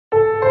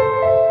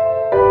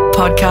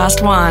Podcast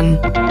One.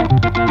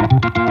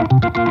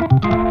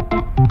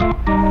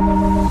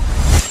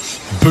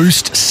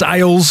 Boost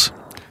sales,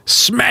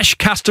 smash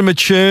customer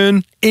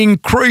churn,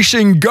 increase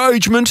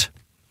engagement.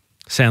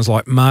 Sounds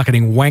like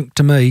marketing wank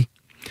to me.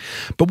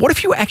 But what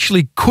if you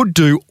actually could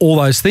do all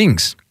those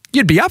things?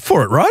 You'd be up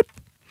for it, right?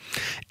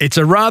 It's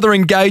a rather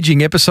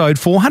engaging episode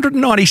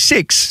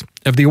 496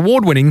 of the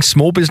award-winning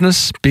Small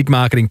Business Big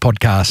Marketing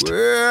podcast.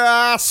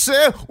 Well, I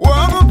said,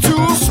 welcome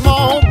to a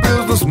small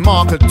business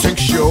marketing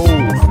show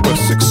where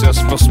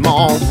successful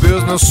small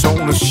business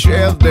owners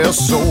share their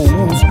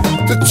souls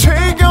to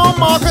take your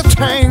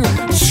marketing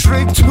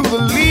straight to the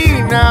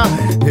lead. Now,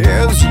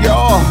 here's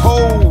your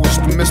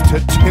host, Mr.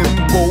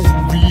 Timbo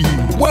Reed.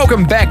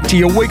 Welcome back to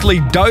your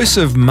weekly dose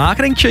of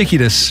marketing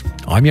cheekiness.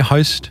 I'm your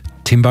host,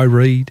 Timbo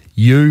Reed.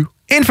 You,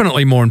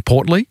 infinitely more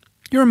importantly,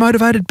 you're a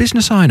motivated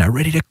business owner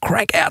ready to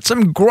crack out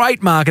some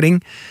great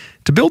marketing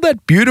to build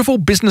that beautiful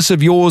business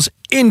of yours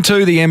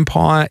into the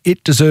empire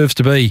it deserves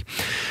to be.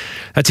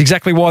 That's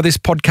exactly why this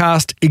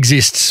podcast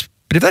exists.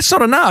 But if that's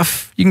not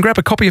enough, you can grab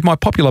a copy of my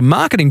popular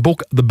marketing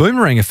book, The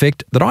Boomerang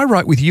Effect, that I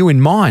wrote with you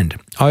in mind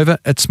over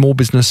at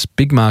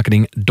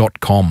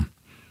smallbusinessbigmarketing.com.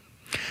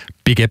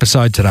 Big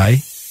episode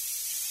today.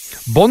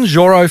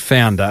 Bonjoro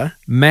founder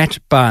Matt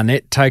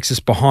Barnett takes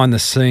us behind the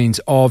scenes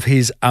of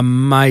his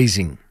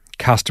amazing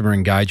customer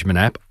engagement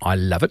app. I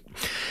love it.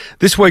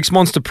 This week's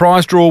Monster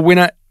Prize Draw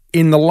winner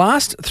in the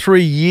last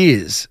 3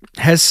 years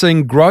has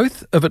seen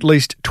growth of at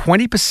least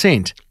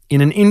 20%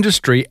 in an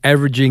industry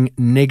averaging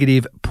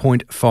negative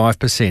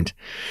 0.5%.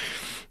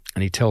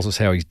 And he tells us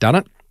how he's done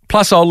it.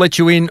 Plus, I'll let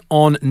you in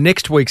on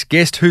next week's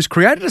guest who's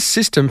created a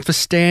system for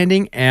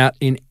standing out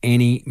in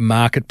any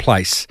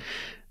marketplace.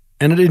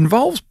 And it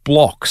involves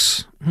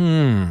blocks.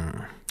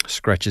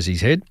 Scratches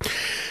his head.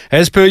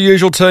 As per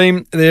usual,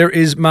 team, there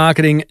is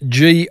marketing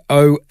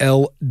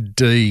GOLD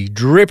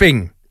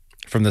dripping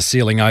from the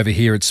ceiling over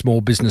here at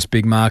Small Business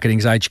Big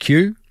Marketing's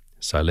HQ.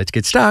 So let's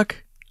get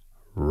stuck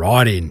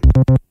right in.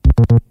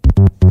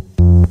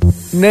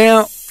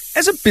 Now,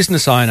 as a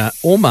business owner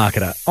or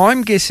marketer,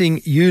 I'm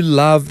guessing you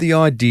love the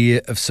idea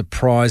of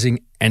surprising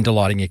and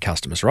delighting your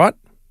customers, right?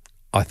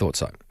 I thought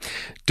so.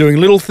 Doing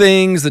little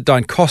things that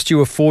don't cost you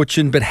a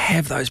fortune but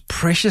have those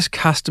precious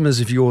customers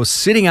of yours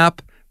sitting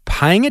up,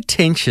 paying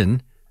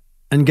attention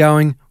and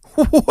going,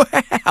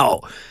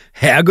 wow,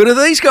 how good are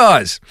these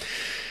guys?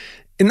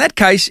 In that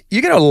case,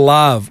 you're going to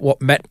love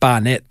what Matt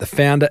Barnett, the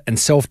founder and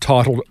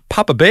self-titled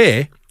Papa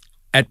Bear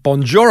at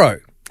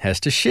Bonjoro,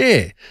 has to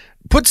share.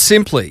 Put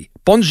simply,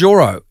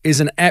 Bonjoro is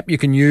an app you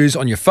can use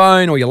on your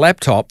phone or your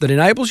laptop that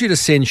enables you to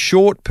send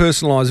short,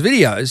 personalised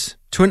videos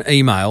to an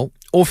email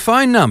or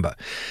phone number.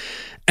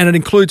 And it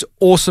includes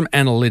awesome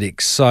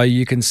analytics, so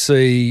you can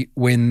see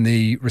when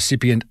the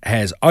recipient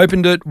has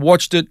opened it,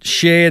 watched it,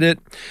 shared it.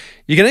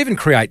 You can even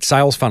create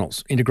sales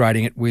funnels,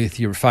 integrating it with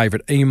your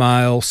favourite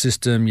email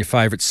system, your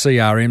favourite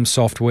CRM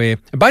software.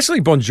 And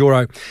basically,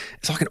 Bonjoro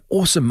is like an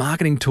awesome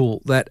marketing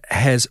tool that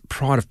has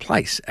pride of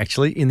place,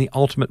 actually, in the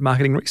ultimate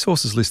marketing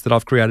resources list that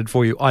I've created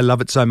for you. I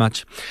love it so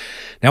much.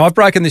 Now, I've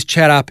broken this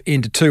chat up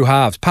into two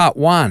halves. Part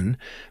one,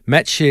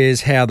 Matt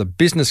shares how the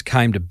business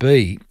came to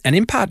be. And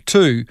in part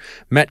two,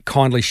 Matt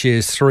kindly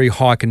shares 3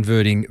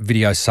 high-converting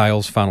video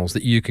sales funnels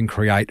that you can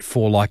create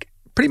for like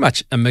pretty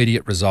much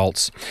immediate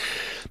results.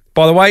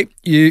 By the way,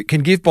 you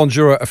can give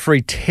Bonjoro a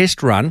free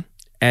test run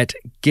at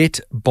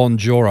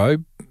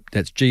getbonjoro,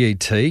 that's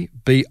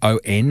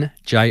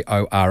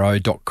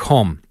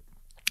GETBONJORO.com.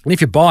 And if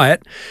you buy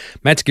it,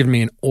 Matt's given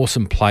me an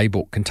awesome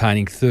playbook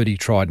containing 30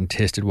 tried and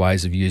tested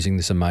ways of using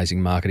this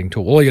amazing marketing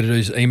tool. All you got to do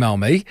is email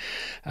me.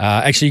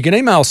 Actually, you can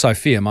email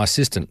Sophia, my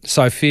assistant,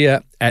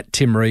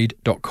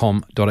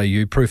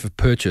 sophia@timreed.com.au, proof of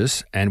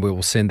purchase, and we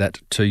will send that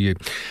to you.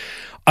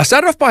 I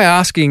started off by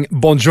asking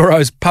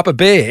Bonjoro's Papa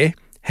Bear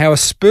how a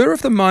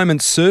spur-of-the-moment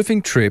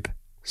surfing trip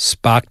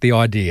sparked the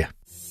idea.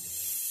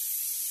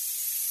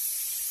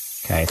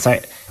 Okay, so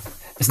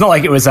it's not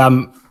like it was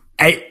A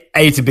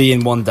to B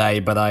in one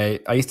day, but I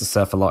used to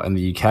surf a lot in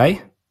the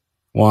UK.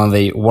 One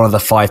of the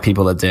 5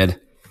 people that did,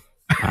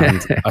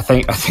 and I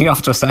think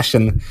after a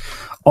session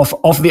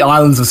off the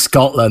islands of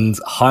Scotland,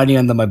 hiding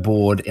under my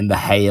board in the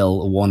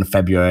hail one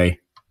February,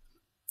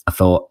 I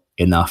thought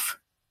enough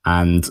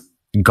and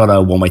got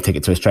a one-way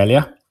ticket to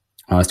Australia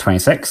when I was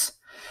 26.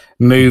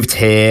 Moved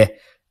here.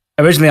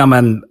 Originally, I'm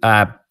an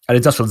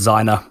industrial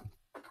designer,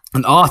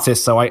 an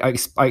artist, so I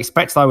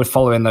expected I would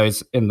follow in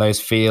those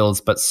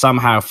fields, but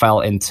somehow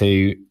fell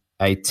into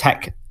a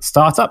tech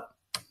startup.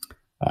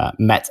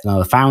 Met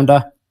another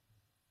founder.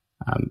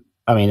 A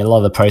lot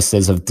of the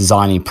processes of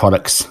designing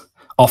products,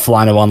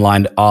 offline or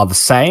online, are the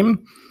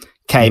same.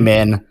 Came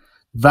in.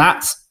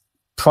 That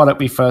product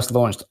we first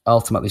launched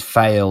ultimately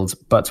failed,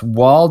 but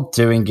while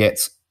doing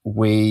it,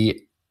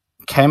 we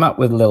came up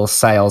with a little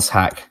sales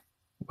hack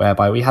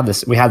whereby we had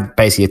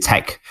basically a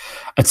tech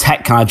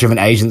kind of driven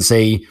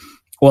agency.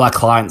 All our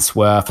clients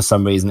were, for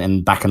some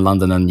reason, back in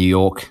London and New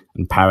York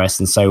and Paris.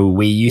 And so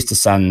we used to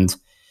send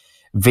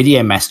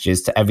video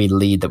messages to every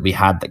lead that we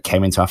had that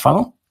came into our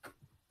funnel.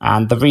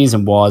 And the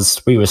reason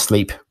was we were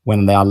asleep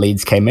when our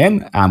leads came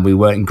in and we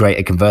weren't great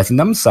at converting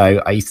them.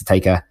 So I used to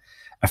take a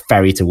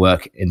ferry to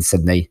work in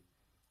Sydney,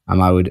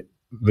 and I would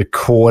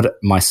record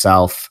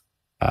myself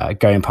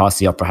going past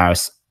the Opera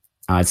House.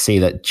 And I'd see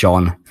that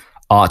John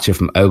Archer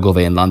from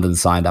Ogilvy in London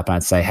signed up, and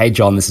I'd say, "Hey,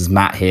 John, this is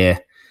Matt here.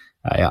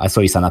 I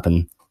saw you sign up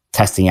and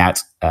testing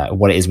out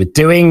what it is we're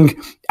doing.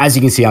 As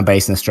you can see, I'm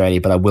based in Australia,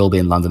 but I will be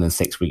in London in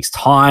 6 weeks'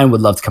 time. Would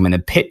love to come in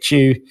and pitch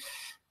you.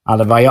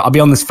 I'll be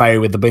on this ferry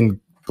with the wind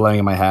blowing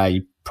in my hair.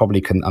 You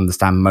probably couldn't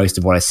understand most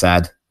of what I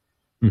said,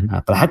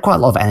 but I had quite a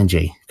lot of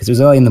energy because it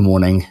was early in the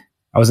morning.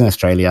 I was in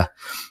Australia,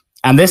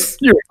 and this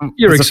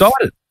you're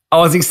excited. I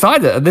was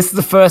excited. And this is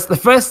the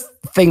first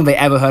thing they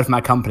ever heard from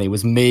our company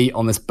was me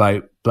on this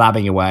boat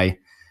blabbing away,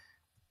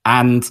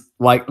 and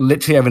like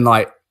literally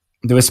overnight,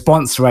 the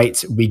response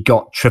rate we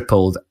got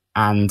tripled,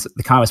 and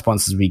the kind of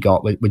responses we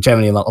got were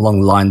generally along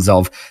the lines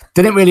of,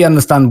 "Didn't really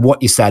understand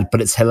what you said, but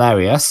it's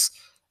hilarious.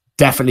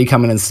 Definitely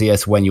come in and see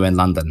us when you're in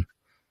London."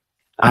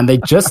 And they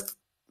just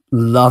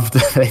loved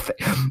it.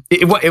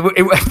 It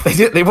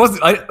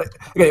wasn't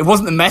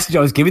the message I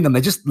was giving them.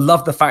 They just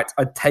loved the fact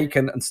I'd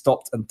taken and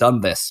stopped and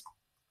done this.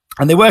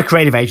 And they were a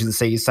creative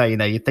agency, so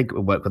you'd think it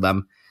would work with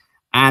them.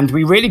 And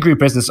we really grew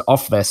business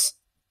off this.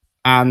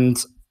 And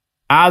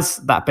as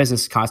that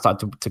business kind of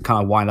started to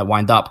kind of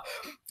wind up,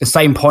 the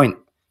same point,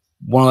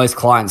 one of those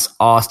clients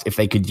asked if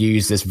they could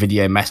use this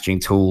video messaging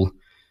tool.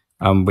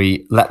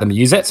 We let them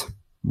use it,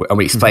 and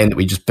we explained that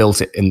we just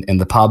built it in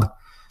the pub.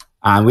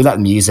 And we let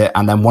them use it.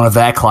 And then one of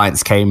their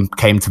clients came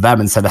to them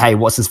and said, "Hey,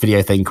 what's this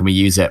video thing? Can we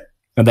use it?"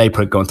 And they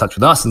got in touch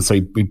with us. And so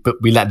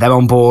we let them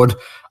on board.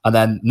 And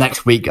then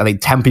next week, I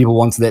think 10 people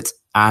wanted it.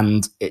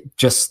 And it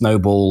just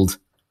snowballed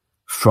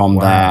from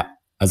there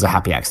as a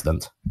happy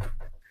accident.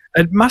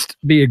 It must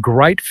be a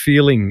great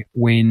feeling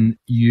when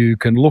you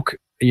can look,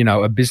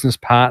 a business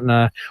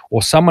partner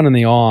or someone in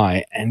the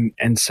eye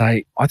and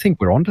say, "I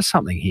think we're onto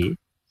something here."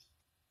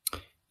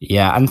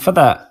 Yeah, and for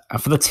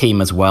the team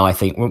as well, I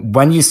think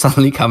when you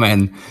suddenly come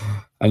in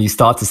and you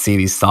start to see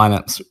these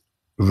signups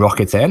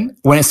rocket in,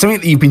 when it's something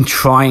that you've been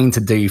trying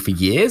to do for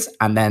years,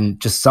 and then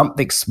just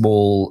something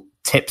small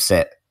tips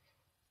it,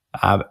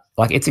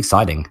 it's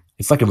exciting.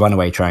 It's like a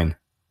runaway train.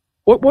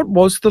 What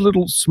was the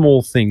little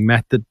small thing,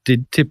 Matt, that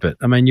did tip it?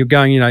 I mean, you're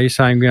going, you're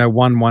saying,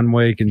 one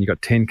week and you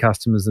got 10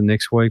 customers the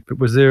next week, but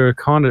was there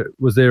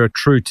a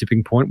true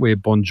tipping point where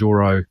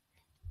Bonjoro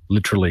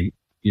literally,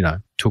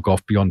 took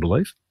off beyond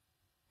belief?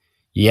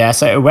 Yeah,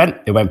 so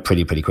it went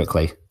pretty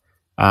quickly.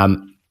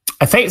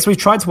 I think as we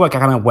tried to work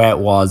out kind of where it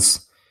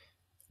was,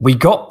 we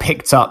got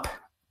picked up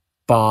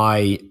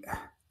by,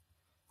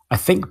 I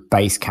think,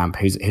 Basecamp,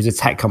 who's a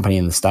tech company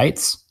in the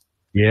States.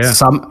 Yeah.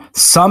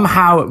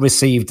 Somehow it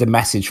received a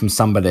message from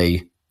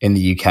somebody in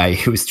the UK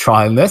who was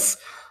trying this.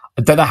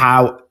 I don't know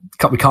how,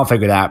 we can't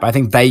figure it out, but I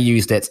think they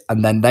used it,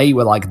 and then they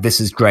were like, "This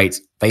is great."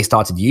 They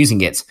started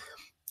using it.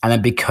 And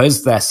then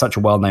because they're such a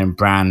well-known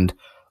brand,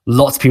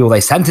 lots of people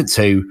they sent it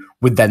to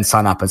would then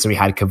sign up. And so we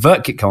had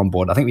ConvertKit come on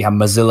board. I think we had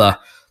Mozilla,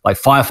 like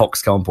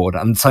Firefox come on board.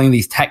 And some of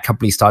these tech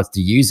companies started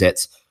to use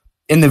it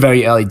in the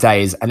very early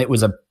days. And it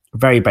was a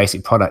very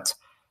basic product.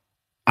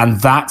 And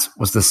that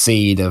was the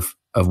seed of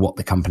what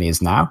the company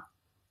is now.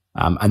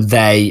 And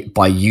they,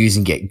 by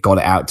using it, got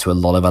it out to a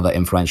lot of other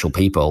influential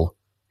people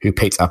who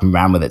picked up and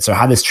ran with it. So it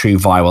had this true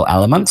viral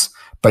element,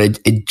 but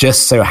it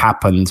just so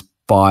happened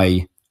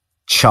by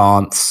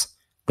chance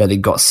that it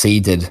got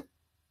seeded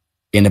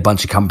in a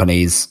bunch of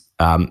companies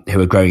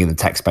who are growing in the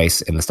tech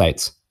space in the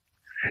States.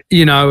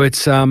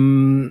 It's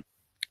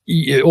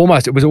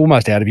it was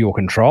almost out of your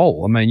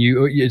control. I mean,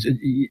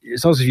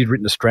 it's as if you'd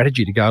written a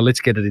strategy to go, let's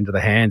get it into the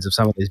hands of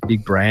some of these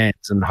big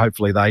brands, and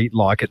hopefully they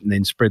like it and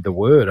then spread the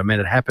word. I mean,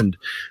 it happened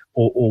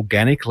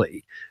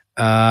organically.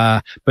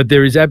 But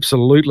there is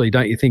absolutely,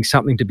 don't you think,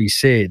 something to be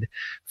said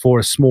for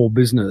a small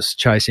business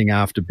chasing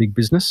after big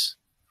business?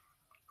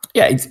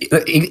 Yeah,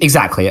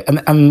 exactly.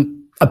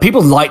 And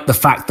people liked the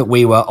fact that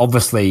we were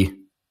obviously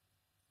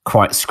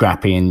quite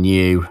scrappy and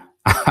new.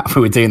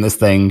 We were doing this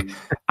thing,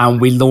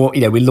 and we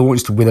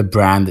launched with a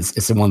brand.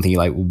 It's the one thing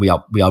we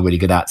are really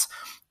good at,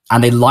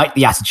 and they liked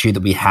the attitude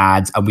that we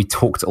had, and we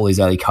talked to all these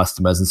early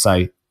customers. And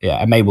so,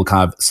 and maybe we'll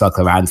kind of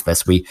circle around to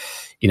this. We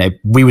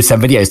would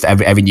send videos to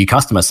every new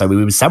customer. So we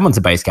would send one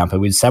to Basecamp,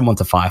 and we'd send one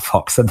to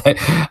Firefox,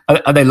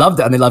 and they loved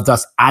it, and they loved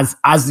us as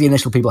the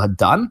initial people had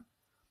done,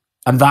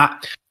 and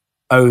that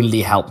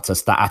only helped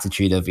us. That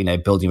attitude of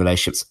building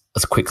relationships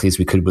as quickly as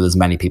we could with as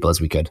many people as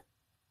we could.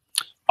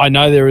 I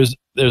know there's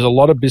a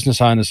lot of business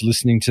owners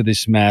listening to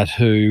this, Matt,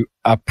 who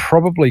are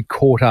probably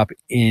caught up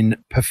in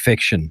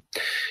perfection.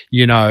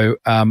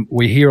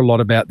 We hear a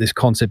lot about this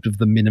concept of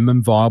the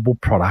minimum viable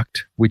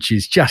product, which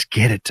is just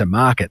get it to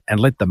market and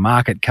let the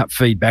market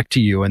feed back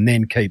to you, and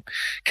then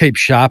keep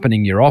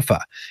sharpening your offer.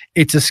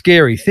 It's a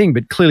scary thing,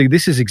 but clearly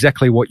this is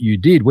exactly what you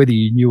did, whether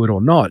you knew it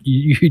or not.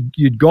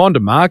 You'd gone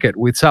to market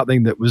with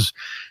something that was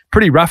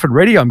pretty rough and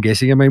ready, I'm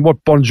guessing. I mean,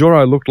 what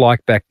Bonjoro looked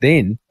like back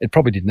then, it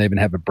probably didn't even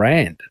have a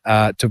brand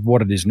to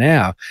what it is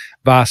now,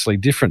 vastly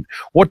different.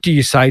 What do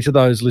you say to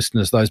those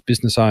listeners, those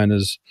business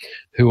owners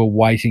who are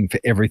waiting for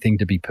everything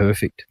to be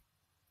perfect?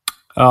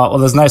 Well,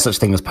 there's no such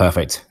thing as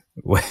perfect.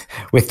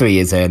 We're 3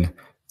 years in.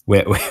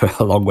 We're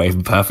a long way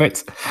from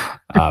perfect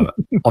on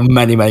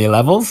many, many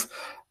levels.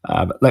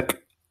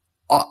 Look,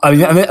 I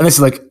mean, and this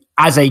is like,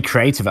 as a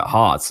creative at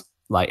heart,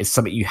 like it's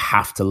something you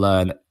have to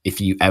learn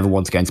if you ever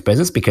want to go into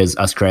business, because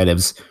as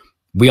creatives,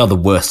 we are the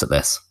worst at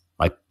this,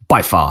 like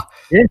by far.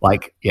 Yeah.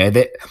 Like,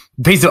 the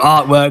piece of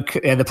artwork,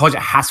 the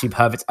project has to be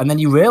perfect. And then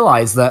you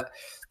realize that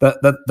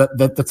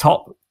the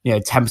top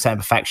 10% of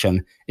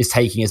perfection is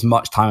taking as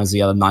much time as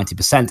the other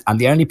 90%. And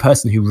the only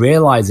person who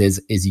realizes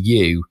is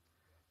you.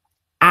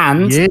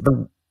 And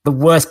the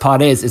worst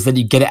part is that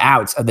you get it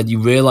out and then you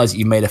realize that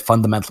you made a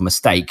fundamental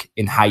mistake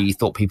in how you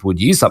thought people would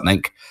use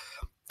something.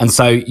 And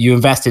so you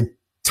invested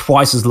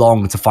twice as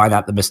long to find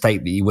out the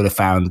mistake that you would have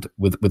found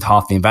with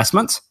half the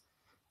investment.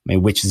 I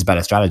mean, which is a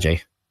better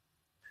strategy?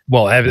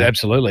 Well,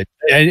 absolutely.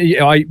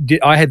 I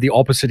had the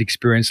opposite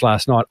experience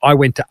last night. I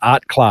went to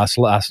art class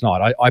last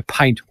night. I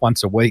paint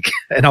once a week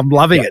and I'm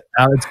loving it.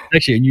 It's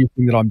actually a new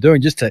thing that I'm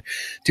doing just to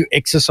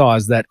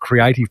exercise that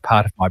creative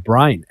part of my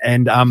brain.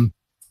 And,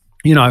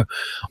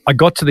 I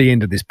got to the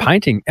end of this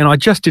painting and I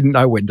just didn't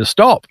know when to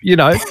stop.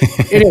 Anyone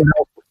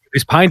else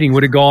this painting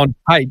would have gone,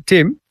 "Hey,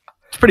 Tim,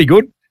 it's pretty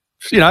good.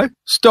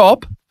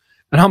 Stop."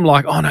 And I'm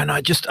like, "Oh,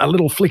 no, just a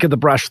little flick of the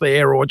brush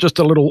there or just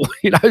a little,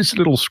 just a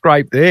little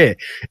scrape there.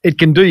 It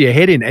can do your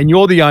head in." And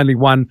you're the only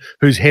one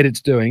whose head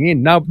it's doing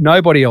in. No,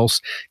 nobody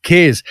else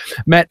cares.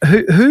 Matt,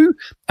 who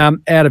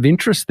out of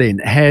interest then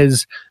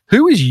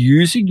who is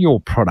using your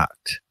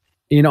product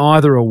in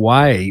either a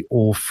way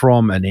or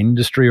from an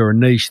industry or a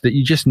niche that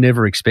you just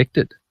never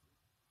expected?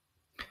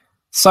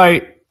 So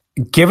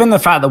given the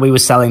fact that we were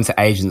selling to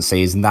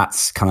agencies, and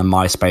that's kind of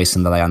my space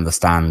and that I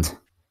understand,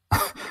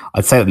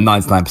 I'd say that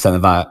 99%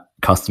 of our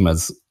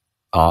customers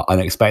are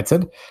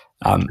unexpected.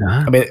 I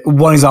mean,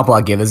 one example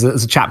I'll give is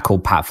there's a chap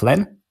called Pat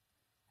Flynn,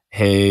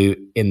 who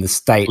in the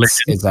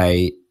States is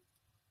a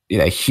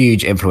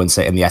huge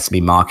influencer in the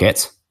SME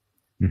market.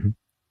 Mm-hmm.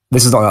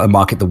 This is not a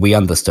market that we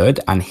understood,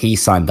 and he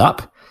signed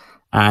up.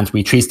 And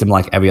we treated him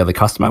like every other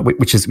customer,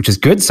 which is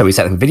good. So we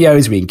sent him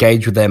videos, we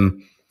engaged with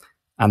him,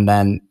 and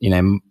then,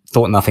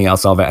 thought nothing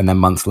else of it. And then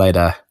months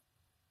later,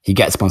 he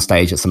gets up on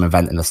stage at some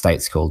event in the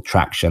States called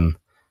Traction.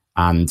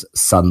 And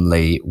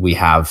suddenly we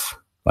have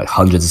like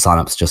hundreds of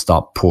signups just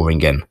start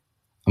pouring in.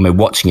 And we're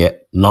watching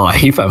it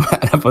live. And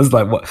I was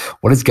like,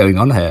 what is going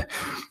on here?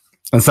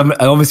 And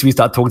obviously we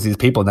start talking to these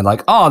people and they're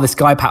like, "Oh, this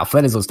guy, Pat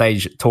Flynn, is on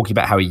stage talking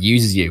about how he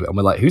uses you." And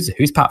we're like, who's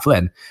Pat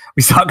Flynn?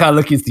 We start kind of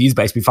looking into the user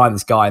base. We find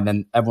this guy and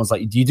then everyone's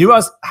like, "Do you do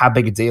us how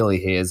big a deal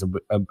he is?"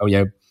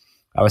 Our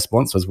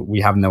response was, "We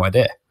have no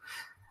idea."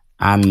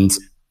 And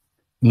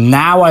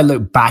now I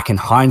look back in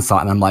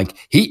hindsight and I'm like,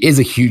 he is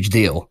a huge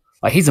deal.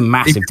 Like he's a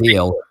massive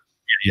deal.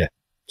 Yeah.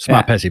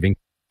 Smart passive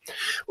income.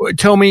 Well,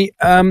 tell me,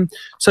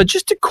 so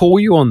just to call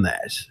you on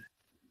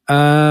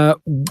that,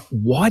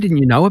 why didn't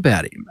you know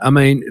about him? I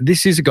mean,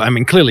 this is a guy,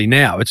 clearly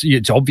now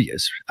it's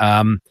obvious.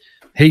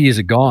 He is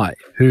a guy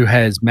who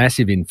has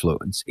massive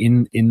influence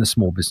in the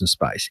small business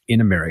space in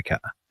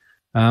America.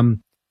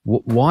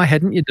 Why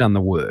hadn't you done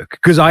the work?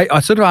 Because I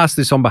sort of asked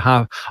this on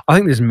behalf, I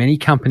think there's many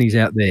companies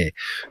out there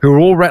who are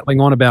all rattling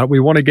on about,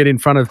 we want to get in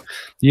front of,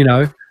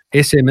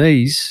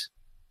 SMEs,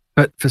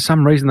 but for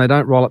some reason they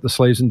don't roll up the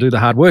sleeves and do the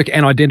hard work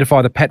and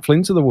identify the Pat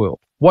Flynns of the world.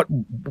 What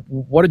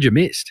did you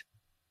miss?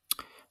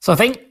 So I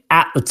think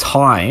at the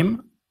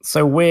time,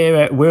 so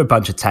we're a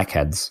bunch of tech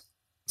heads.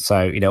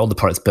 So, all the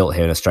products built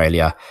here in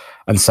Australia.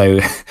 And so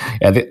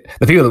the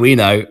people that we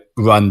know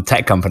run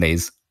tech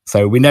companies.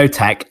 So we know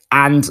tech.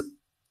 And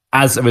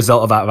as a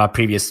result of our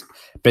previous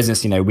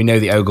business, we know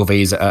the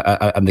Ogilvies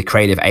and the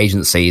creative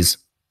agencies,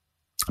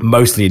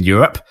 mostly in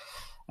Europe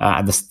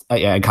and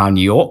kind of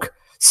New York.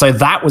 So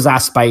that was our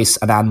space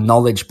and our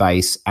knowledge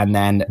base. And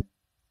then,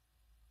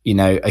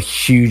 a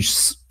huge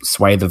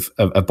swathe of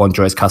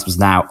Bonjoro's customers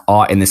now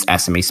are in this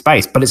SME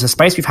space. But it's a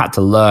space we've had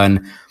to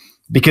learn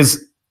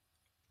because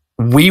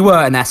we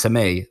were an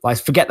SME. Like,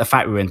 forget the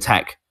fact we were in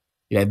tech.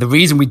 The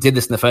reason we did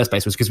this in the first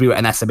place was because we were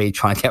an SME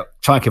trying to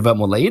convert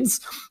more leads.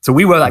 So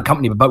we were that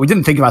company, but we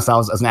didn't think of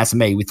ourselves as an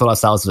SME. We thought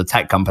ourselves as a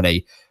tech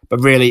company. But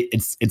really,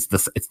 it's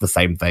the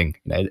same thing.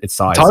 It's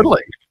size.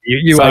 Totally.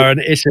 You are an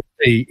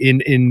SME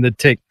in the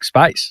tech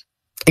space.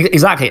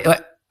 Exactly.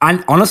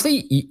 And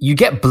honestly, you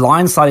get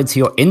blindsided to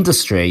your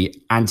industry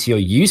and to your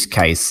use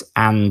case.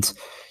 And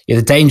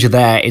the danger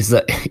there is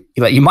that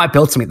you might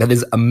build something that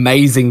is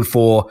amazing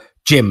for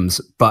gyms,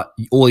 but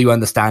all you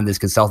understand is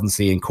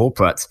consultancy and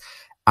corporate.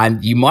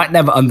 And you might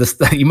never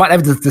understand, you might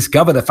never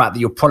discover the fact that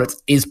your product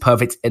is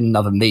perfect in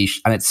another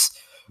niche. And it's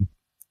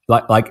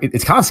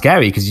it's kind of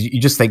scary because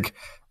you just think,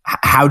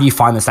 how do you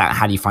find this out?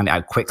 How do you find it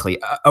out quickly?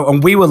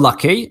 And we were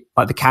lucky,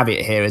 like the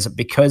caveat here is that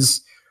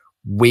because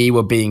we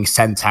were being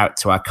sent out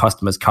to our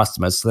customers.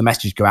 So the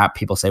messages go out,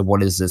 people say,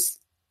 "What is this?"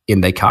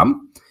 In they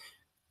come.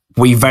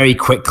 We very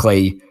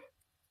quickly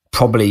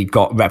probably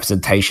got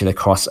representation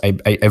across a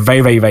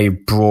very, very, very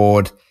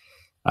broad,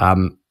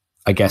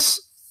 I guess,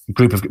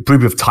 group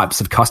of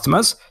types of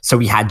customers. So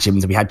we had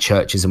gyms and we had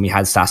churches and we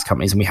had SaaS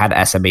companies and we had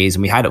SMEs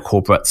and we had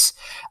corporates.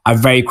 And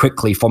very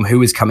quickly, from who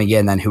was coming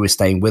in and who was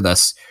staying with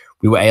us,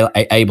 we were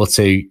able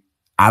to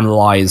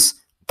analyze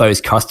those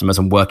customers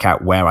and work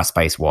out where our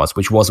space was,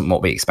 which wasn't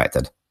what we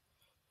expected.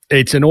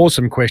 It's an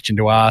awesome question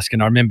to ask.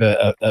 And I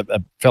remember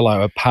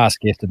a past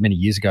guest of many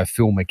years ago,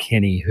 Phil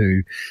McKenney,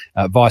 who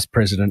Vice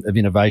President of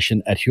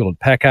Innovation at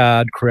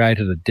Hewlett-Packard,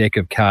 created a deck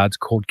of cards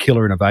called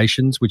Killer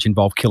Innovations, which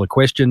involve killer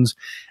questions.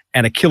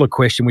 And a killer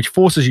question, which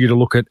forces you to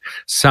look at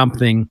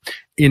something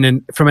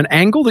from an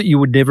angle that you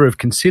would never have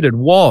considered,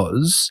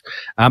 was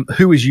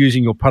who is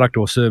using your product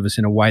or service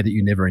in a way that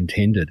you never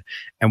intended.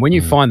 And when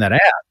you find that out,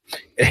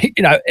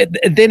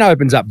 it then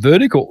opens up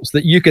verticals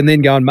that you can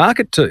then go and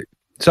market to.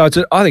 So I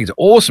think it's an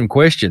awesome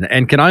question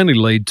and can only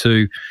lead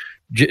to,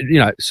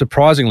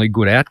 surprisingly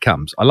good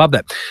outcomes. I love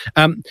that.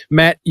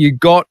 Matt, you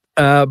got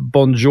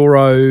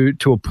Bonjoro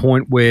to a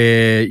point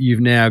where you've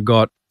now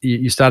got,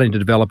 you're starting to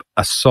develop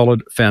a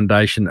solid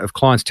foundation of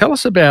clients. Tell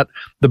us about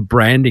the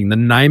branding, the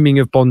naming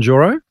of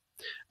Bonjoro.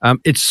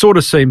 It sort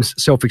of seems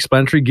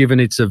self-explanatory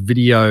given it's a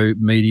video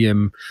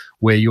medium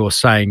where you're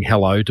saying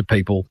hello to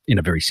people in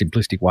a very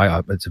simplistic way.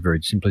 It's a very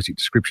simplistic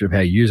description of how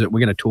you use it. We're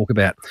going to talk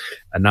about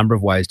a number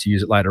of ways to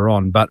use it later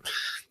on. But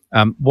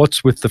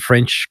what's with the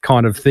French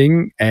kind of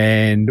thing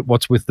and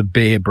what's with the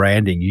bear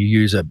branding? You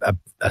use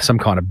some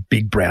kind of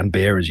big brown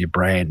bear as your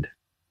brand.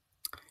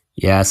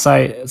 Yeah,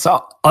 so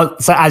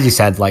as you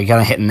said, like, you kind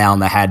of hit the nail on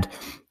the head.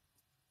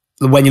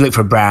 When you look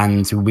for a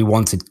brand, we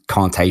wanted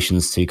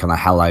connotations to kind of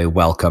hello,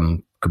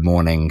 welcome, good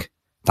morning,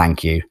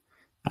 thank you,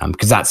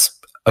 because that's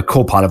a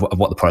core part of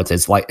what the product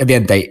is. Like, at the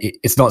end of the day,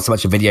 it's not so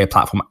much a video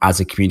platform as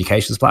a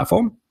communications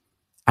platform,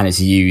 and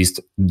it's used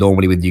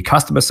normally with new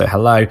customers. So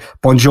hello,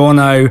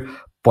 buongiorno,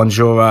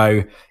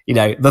 bonjoro.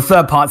 The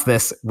third part to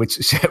this,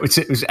 which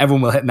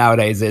everyone will hit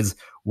nowadays,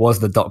 was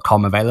the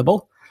 .com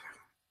available?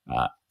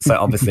 So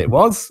obviously it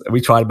was.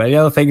 We tried many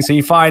other things. So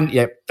you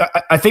find,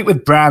 I think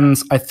with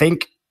brands,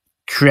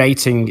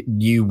 creating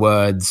new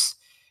words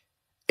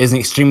is an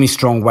extremely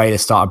strong way to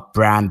start a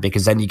brand,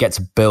 because then you get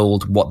to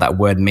build what that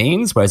word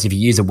means. Whereas if you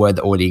use a word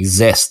that already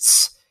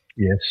exists,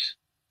 yes,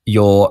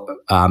 you're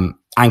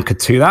anchored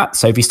to that.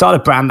 So if you start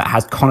a brand that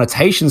has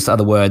connotations to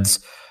other words,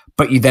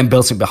 but you then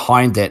build something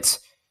behind it,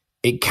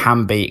 it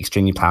can be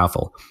extremely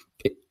powerful.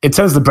 In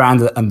terms of the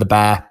brand and the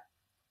bear,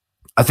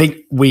 I think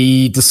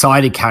we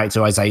decided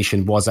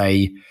characterization was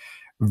a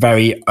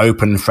very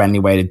open, friendly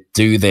way to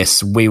do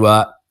this. We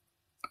were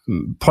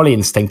probably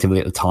instinctively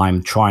at the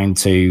time trying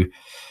to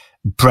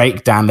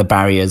break down the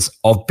barriers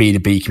of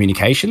B2B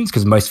communications,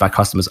 because most of our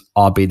customers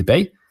are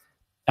B2B.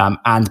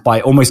 And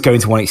by almost going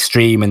to one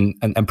extreme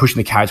and pushing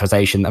the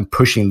characterization and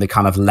pushing the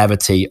kind of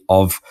levity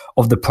of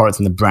the product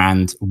and the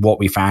brand, what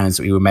we found is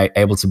that we were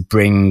able to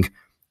bring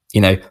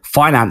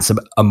finance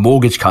and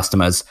mortgage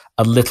customers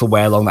a little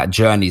way along that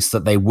journey, so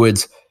that they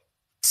would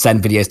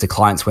send videos to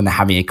clients when they're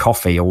having a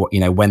coffee or,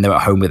 when they're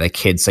at home with their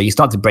kids. So you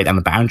start to break down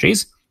the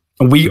boundaries,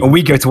 and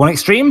we go to one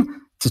extreme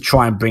to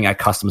try and bring our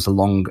customers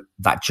along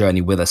that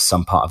journey with us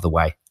some part of the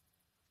way.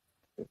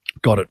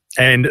 Got it.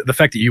 And the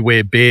fact that you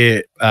wear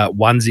bear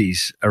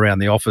onesies around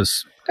the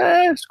office,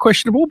 it's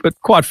questionable, but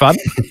quite fun.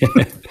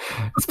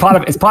 It's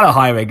part of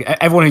hiring.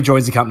 Everyone who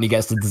joins the company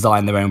gets to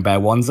design their own bear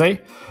onesie.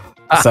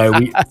 So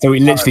we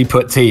literally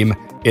put team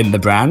in the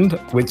brand,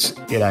 which,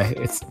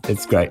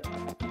 it's great.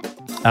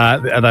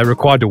 Are they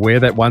required to wear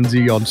that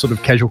onesie on sort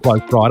of Casual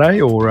Clothes Friday,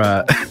 or?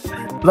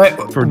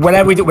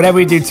 Whenever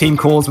we do team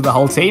calls with the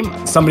whole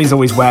team, somebody's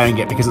always wearing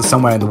it because it's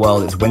somewhere in the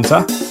world it's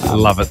winter. I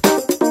love it.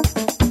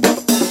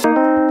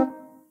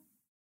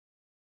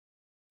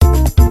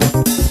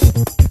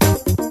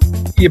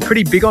 You're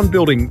pretty big on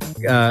building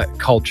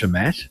culture,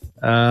 Matt.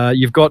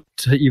 You've got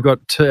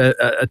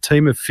a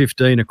team of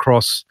 15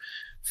 across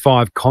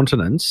 5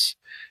 continents.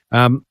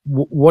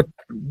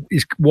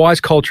 Why is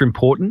culture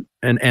important,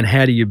 and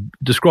how do you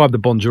describe the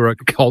Bonjoro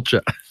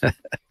culture?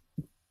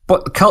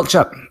 But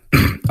culture,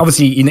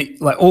 obviously,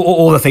 like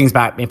all the things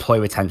about employee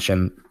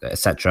retention,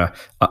 etc.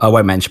 I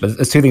won't mention, but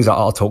there's 2 things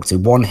I'll talk to.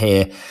 One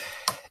here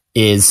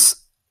is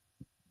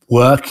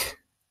work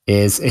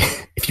is,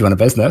 if you run a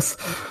business,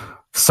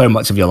 so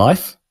much of your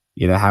life.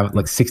 Have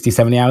like 60,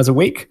 70 hours a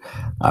week.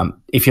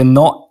 If you're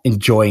not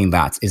enjoying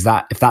that,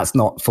 if that's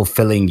not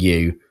fulfilling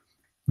you,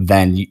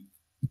 then you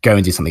go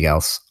and do something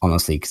else,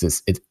 honestly,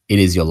 because it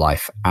is your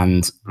life.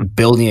 And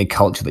building a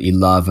culture that you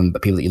love and the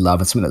people that you love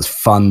and something that's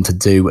fun to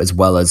do as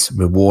well as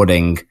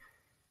rewarding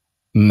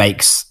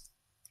makes,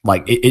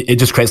 like, it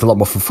just creates a lot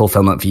more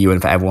fulfillment for you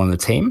and for everyone on the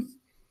team.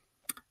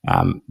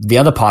 The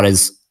other part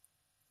is,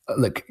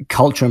 look,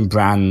 culture and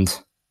brand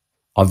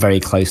are very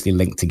closely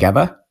linked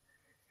together.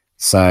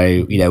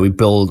 So, we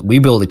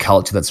build a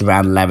culture that's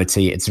around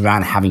levity. It's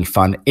around having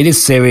fun. It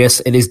is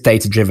serious. It is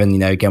data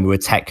driven. Again, we're a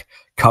tech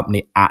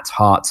company at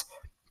heart,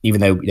 even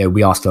though,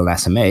 we are still an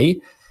SME.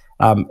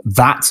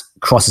 That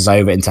crosses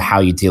over into how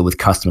you deal with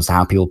customers and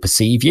how people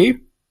perceive you.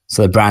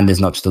 So the brand is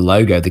not just a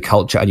logo, the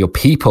culture and your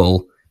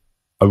people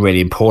are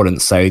really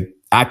important. So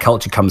our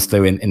culture comes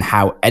through in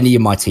how any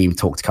of my team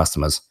talk to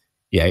customers.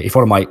 If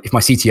my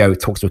CTO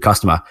talks to a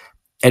customer,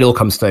 it all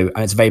comes through,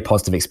 and it's a very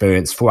positive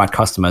experience for our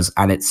customers.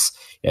 And it's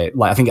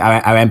I think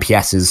our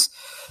NPS is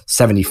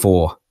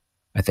 74.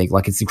 I think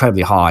it's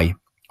incredibly high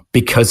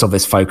because of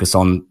this focus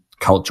on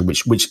culture,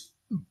 which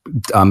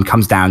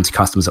comes down to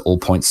customers at all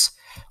points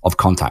of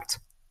contact.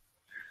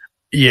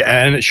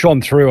 Yeah, and it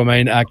shone through. I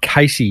mean,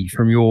 Casey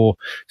from your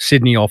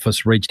Sydney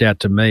office reached out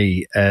to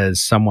me as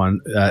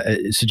someone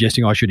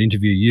suggesting I should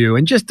interview you.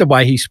 And just the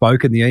way he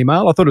spoke in the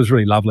email, I thought it was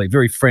really lovely,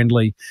 very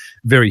friendly,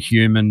 very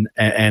human,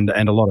 and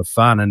a lot of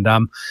fun. And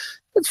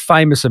it's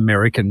famous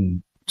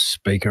American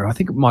speaker, I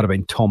think it might have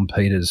been Tom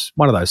Peters,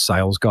 one of those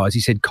sales guys. He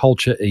said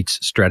culture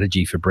eats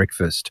strategy for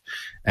breakfast,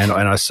 and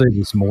I see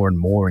this more and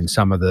more in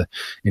some of the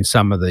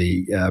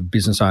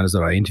business owners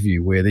that I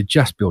interview, where they're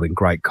just building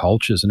great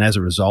cultures, and as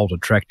a result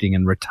attracting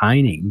and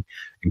retaining,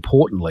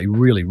 importantly,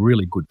 really,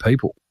 really good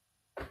people.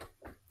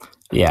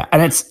 Yeah,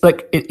 and it's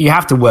you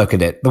have to work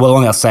at it. The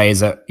one thing I'll say is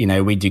that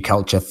we do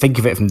culture. Think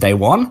of it from day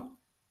one,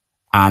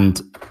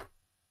 and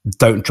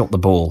don't drop the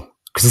ball.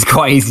 Because it's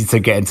quite easy to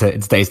get into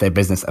day-to-day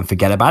business and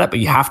forget about it, but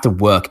you have to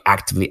work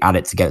actively at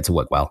it to get it to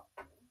work well.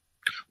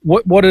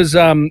 What is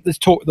let's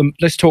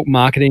talk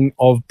marketing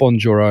of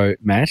Bonjoro,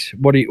 Matt.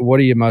 What are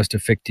your most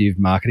effective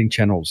marketing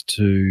channels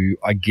to,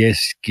 I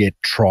guess, get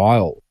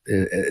trial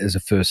as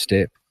a first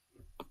step?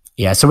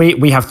 Yeah, so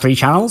we have 3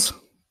 channels.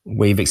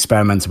 We've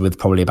experimented with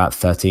probably about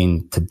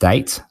 13 to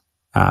date.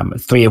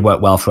 3 have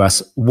worked well for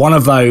us. One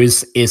of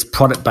those is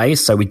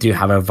product-based, so we do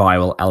have a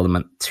viral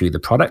element to the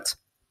product.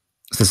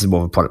 So this is more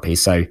of a product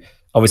piece. So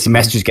obviously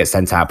messages get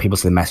sent out, people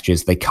see the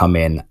messages, they come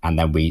in, and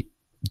then we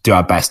do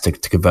our best to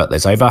convert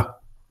those over.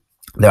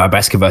 They're our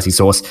best converting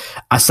source.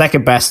 Our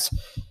second best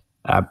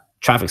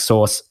traffic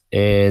source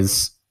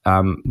is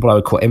what I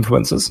would call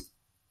influencers.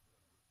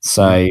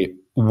 So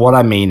what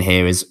I mean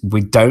here is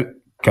we don't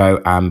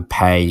go and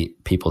pay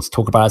people to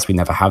talk about us. We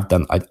never have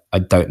done. I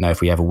don't know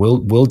if we ever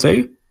will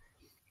do.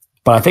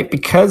 But I think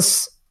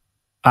because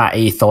our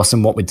ethos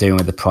and what we're doing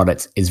with the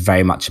product is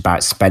very much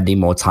about spending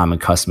more time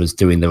with customers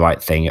doing the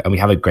right thing. And we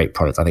have a great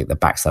product, I think,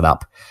 that backs that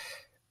up.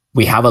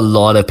 We have a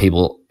lot of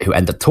people who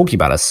end up talking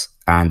about us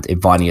and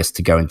inviting us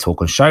to go and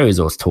talk on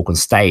shows or to talk on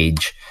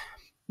stage.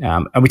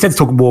 And we tend to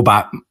talk more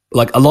about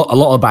a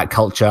lot about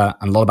culture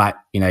and a lot about,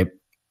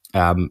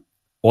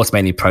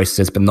 automating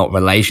processes, but not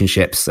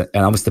relationships. And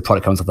obviously the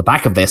product comes off the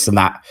back of this, and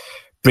that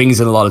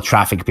brings in a lot of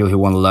traffic, people who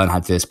want to learn how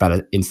to do this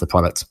better into the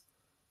product.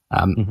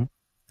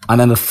 And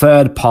then the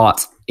third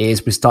part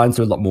is we're starting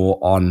to do a lot more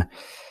on,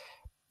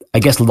 I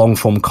guess, long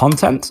form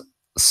content.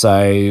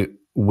 So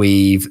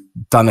we've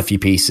done a few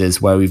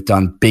pieces where we've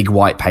done big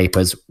white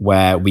papers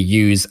where we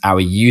use our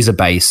user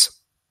base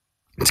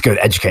to go and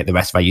educate the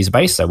rest of our user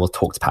base. So we'll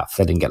talk to Pat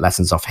Flynn and get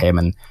lessons off him.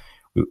 And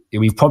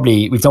we've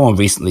done one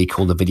recently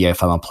called the Video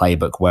Funnel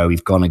Playbook, where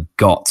we've gone and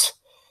got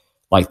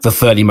the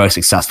 30 most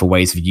successful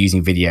ways of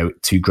using video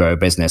to grow a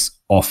business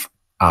off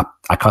our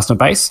customer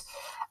base,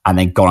 and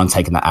then gone and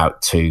taken that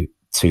out to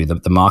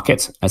the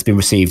market. And it's been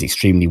received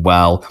extremely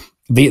well.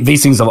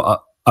 These things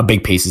are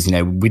big pieces.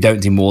 We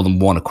don't do more than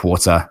one a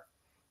quarter.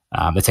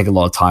 They take a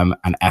lot of time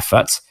and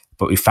effort,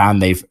 but we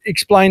found they've...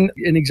 Explain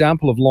an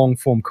example of long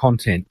form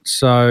content.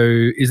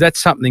 So is that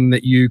something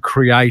that you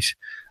create?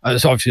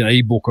 It's obviously an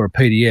ebook or a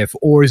PDF,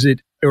 or is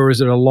it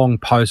a long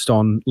post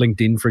on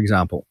LinkedIn, for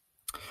example?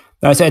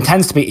 No, so it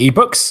tends to be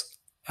ebooks.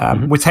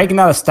 We're taking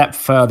that a step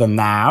further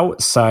now.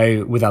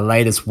 So with our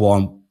latest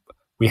one,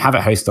 we have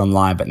it hosted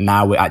online, but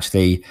now we're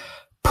actually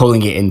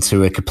pulling it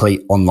into a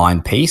complete online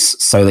piece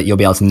so that you'll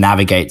be able to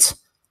navigate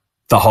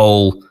the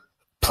whole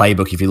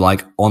playbook, if you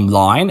like,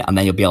 online, and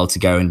then you'll be able to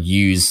go and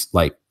use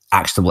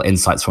actionable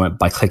insights from it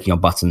by clicking on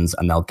buttons,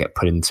 and they'll get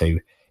put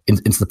into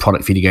the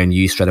product for you to go and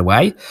use straight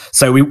away.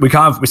 So we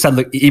said,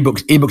 look,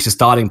 ebooks are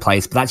starting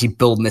place, but actually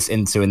building this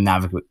into a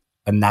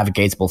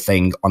navigatable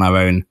thing on our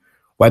own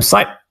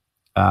website.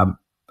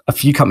 A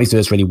few companies do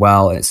this really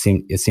well, and it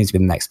seems to be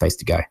the next place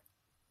to go.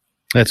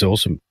 That's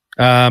awesome.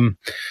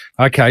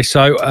 Okay,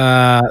 so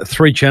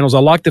 3 channels. I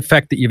like the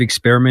fact that you've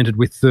experimented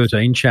with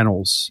 13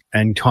 channels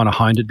and kind of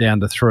honed it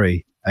down to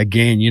 3.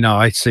 Again,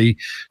 I see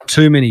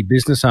too many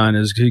business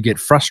owners who get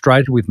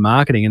frustrated with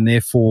marketing, and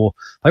therefore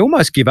they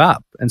almost give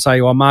up and say,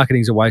 "Oh,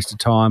 marketing's a waste of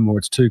time, or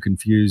it's too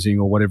confusing,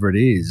 or whatever it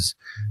is."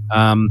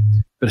 But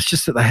it's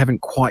just that they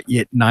haven't quite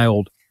yet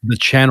nailed the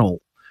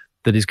channel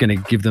that is going to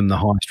give them the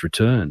highest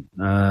return.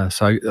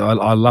 So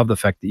I love the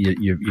fact that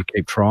you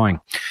keep trying.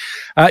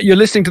 You're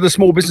listening to the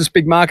Small Business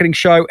Big Marketing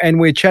Show, and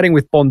we're chatting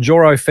with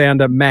Bonjoro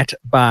founder Matt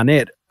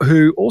Barnett,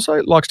 who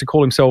also likes to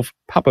call himself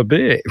Papa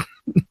Bear.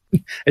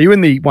 Are you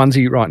in the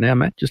onesie right now,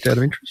 Matt, just out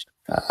of interest?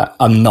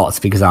 I'm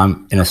not, because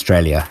I'm in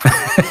Australia.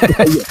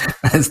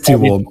 It's too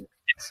warm.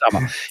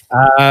 Summer.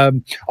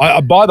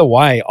 By the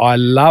way, I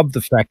love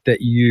the fact that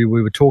we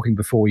were talking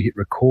before we hit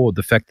record,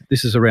 the fact that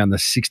this is around the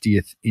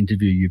 60th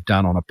interview you've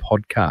done on a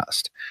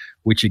podcast,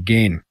 which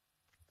again,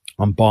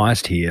 I'm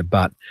biased here,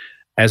 but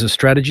as a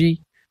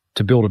strategy,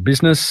 to build a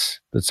business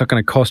that's not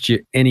going to cost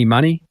you any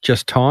money,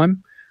 just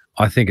time,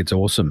 I think it's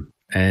awesome.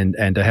 And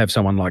to have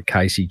someone like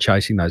Casey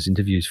chasing those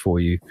interviews for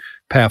you,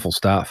 powerful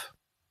stuff.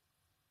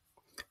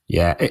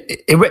 Yeah,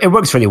 it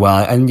works really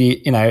well. And,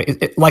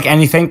 like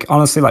anything,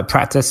 honestly, like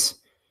practice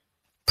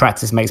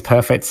makes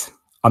perfect.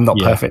 I'm not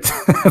perfect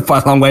by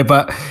a long way,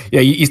 but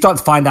you start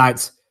to find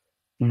out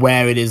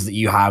where it is that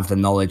you have the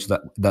knowledge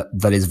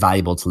that is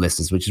valuable to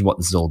listeners, which is what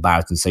this is all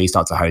about. And so you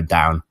start to hone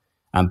down.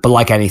 But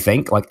like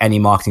anything, like any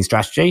marketing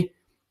strategy,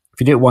 if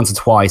you do it once or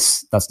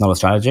twice, that's not a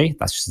strategy.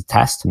 That's just a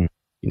test.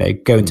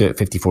 Go and do it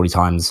 50, 40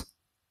 times,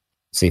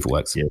 see if it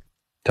works. Yeah,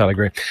 totally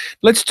agree.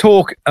 Let's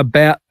talk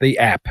about the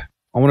app.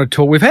 I want to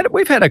talk.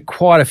 We've had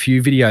quite a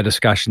few video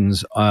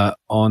discussions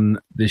on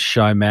this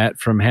show, Matt,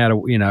 from how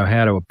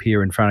to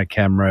appear in front of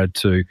camera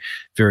to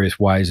various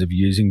ways of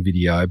using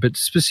video. But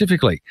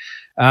specifically,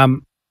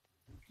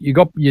 you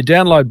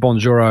download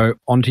Bonjoro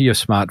onto your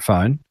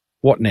smartphone.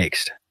 What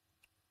next?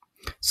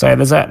 So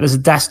there's a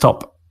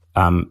desktop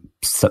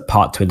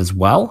part to it as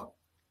well.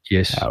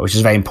 Yes, which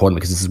is very important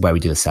because this is where we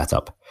do the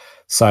setup.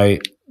 So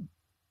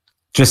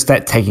just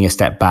taking a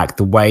step back,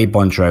 the way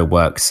Bonjoro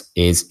works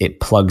is it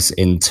plugs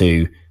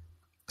into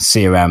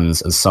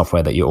CRMs and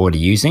software that you're already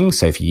using.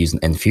 So if you're using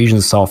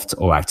Infusionsoft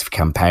or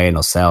ActiveCampaign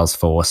or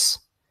Salesforce,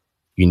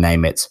 you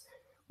name it,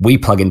 we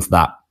plug into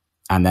that.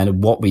 And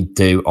then what we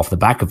do off the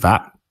back of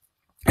that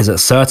is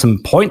at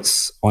certain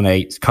points on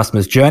a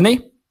customer's journey,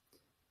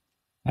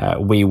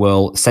 we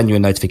will send you a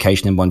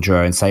notification in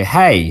Bonjoro and say,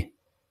 hey,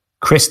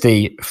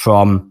 Christy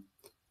from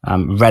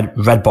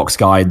Redbox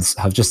Guides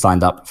have just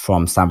signed up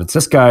from San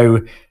Francisco.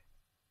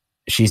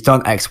 She's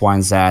done X, Y,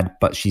 and Z,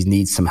 but she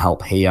needs some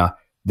help here.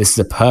 This is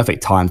a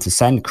perfect time to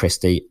send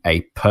Christy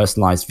a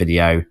personalized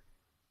video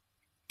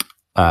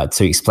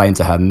to explain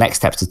to her next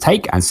steps to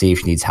take and see if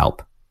she needs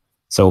help.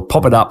 So we'll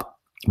pop it up.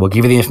 We'll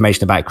give you the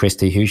information about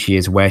Christy, who she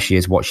is, where she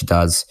is, what she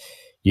does.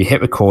 You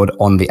hit record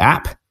on the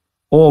app,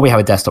 or we have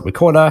a desktop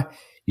recorder.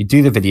 You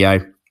do the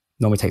video.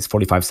 Normally takes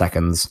 45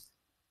 seconds.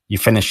 You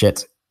finish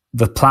it.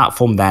 The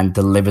platform then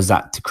delivers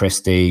that to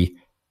Christy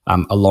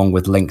along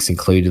with links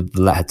included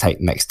to let her take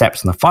the next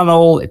steps in the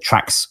funnel. It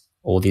tracks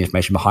all the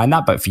information behind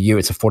that. But for you,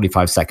 it's a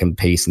 45-second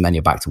piece and then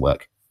you're back to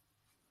work.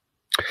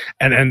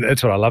 And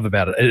that's what I love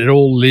about it. It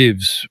all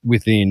lives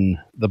within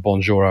the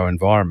Bonjoro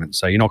environment.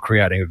 So you're not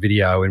creating a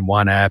video in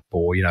one app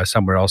or,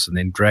 somewhere else and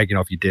then dragging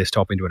off your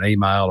desktop into an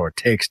email or a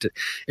text.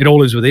 It all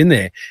lives within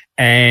there.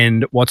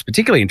 And what's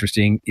particularly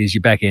interesting is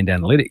your back-end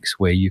analytics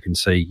where you can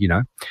see,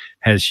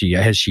 has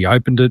she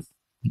opened it?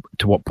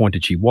 To what point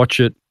did she watch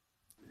it?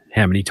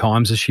 How many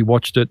times has she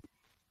watched it?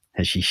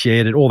 Has she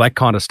shared it? All that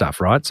kind of stuff,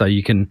 right? So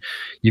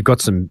you've got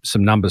some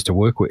numbers to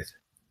work with.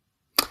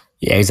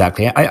 Yeah,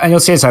 exactly. And you'll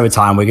see us over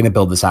time. We're going to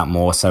build this out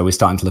more. So we're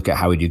starting to look at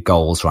how we do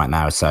goals right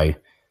now. So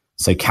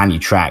can you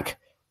track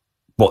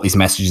what these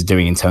messages are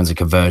doing in terms of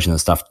conversion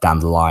and stuff down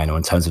the line, or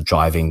in terms of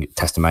driving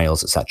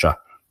testimonials, etc.?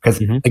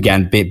 Because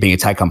again, being a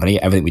tech company,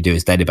 everything we do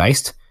is data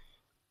based.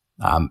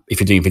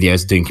 If you're doing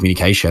videos, doing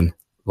communication,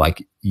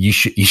 like you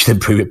should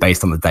improve it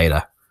based on the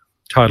data.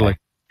 Totally.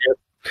 Yep.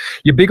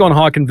 You're big on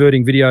high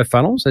converting video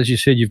funnels. As you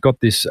said, you've got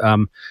this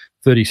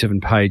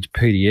 37-page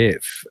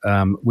PDF,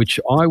 which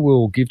I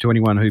will give to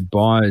anyone who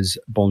buys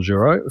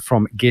Bonjoro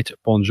from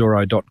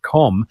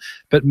getbonjoro.com.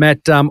 But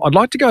Matt, I'd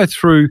like to go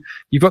through,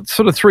 you've got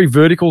sort of three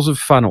verticals of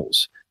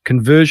funnels: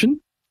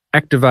 conversion,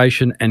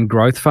 activation, and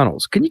growth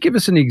funnels. Can you give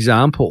us an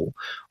example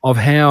of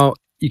how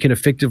you can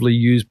effectively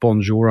use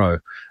Bonjoro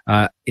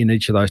in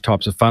each of those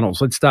types of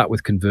funnels? Let's start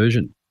with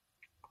conversion.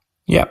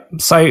 Yeah.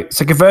 So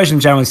conversion,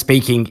 generally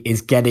speaking,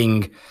 is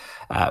getting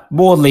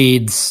more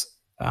leads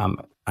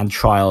and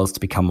trials to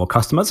become more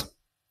customers.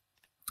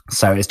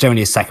 So it's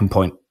generally a second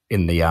point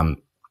in the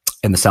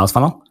sales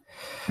funnel.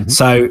 Mm-hmm.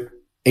 So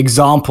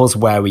examples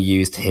where we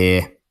used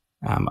here,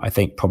 I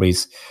think probably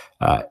is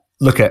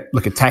look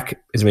at tech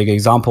is a really good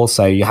example.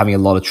 So you're having a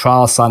lot of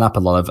trials sign up, a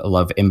lot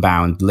of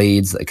inbound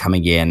leads that are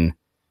coming in.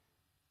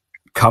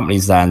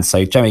 Companies then,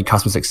 so generally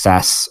customer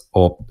success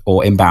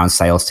or inbound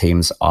sales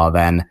teams are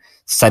then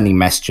sending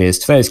messages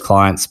to those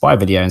clients by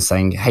video and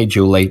saying, hey,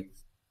 Julie,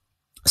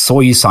 saw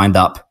you signed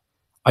up.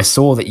 I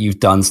saw that you've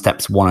done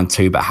steps 1 and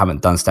 2, but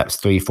haven't done steps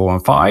 3, 4,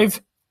 and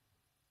 5.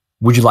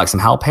 Would you like some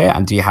help here?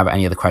 And do you have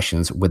any other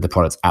questions with the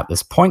product at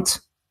this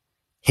point?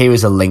 Here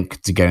is a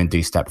link to go and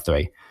do step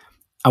 3.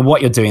 And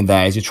what you're doing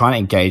there is you're trying to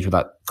engage with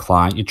that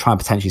client. You're trying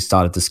to potentially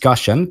start a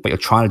discussion, but you're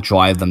trying to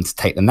drive them to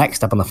take the next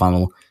step on the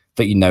funnel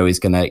that you know is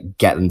going to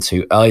get them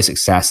to early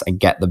success and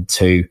get them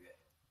to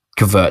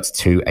convert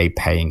to a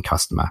paying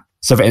customer.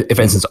 So if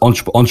for instance,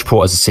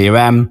 Entrepreneur as a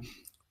CRM,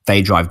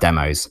 they drive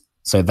demos.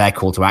 So their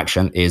call to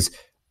action is,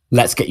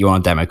 let's get you on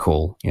a demo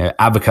call.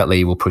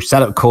 Advocately will push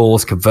setup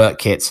calls, convert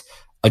kits,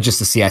 or just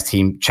the CS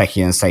team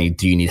checking in and saying,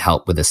 do you need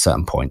help with a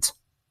certain point?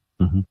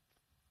 Mm-hmm.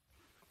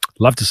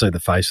 Love to see the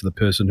face of the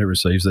person who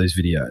receives these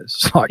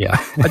videos. Like, yeah.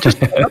 I just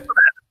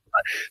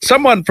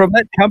someone from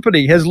that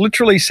company has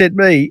literally sent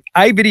me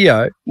a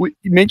video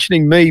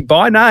mentioning me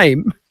by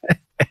name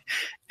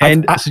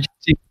and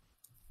suggesting.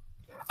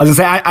 I was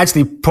going to say,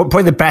 actually,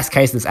 probably the best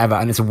case that's ever,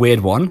 and it's a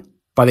weird one,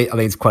 but I think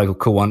it's quite a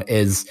cool one,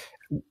 is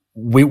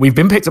we've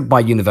been picked up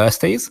by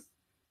universities,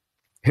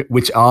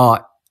 which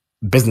are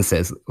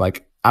businesses,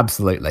 like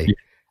absolutely.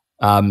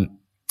 Yeah.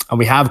 And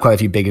we have quite a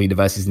few bigger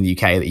universities in the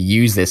UK that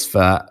use this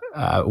for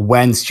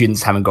when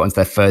students haven't gotten to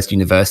their first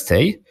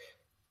university.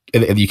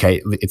 In the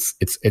UK,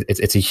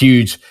 it's a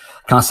huge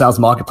kind of sales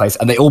marketplace,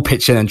 and they all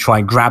pitch in and try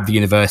and grab the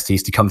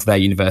universities to come to their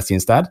university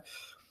instead.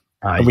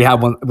 And we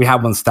had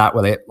one stat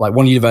where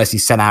one university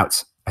sent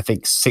out, I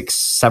think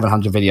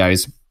 600-700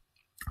 videos.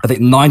 I think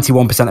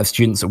 91% of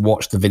students that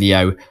watched the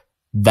video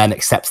then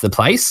accepts the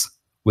place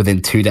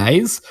within 2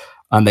 days.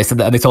 And they said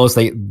that, and they told us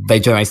they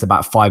generated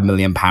about £5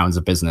 million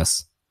of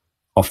business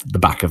off the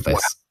back of this. Wow.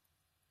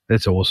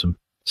 That's awesome.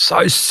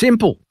 So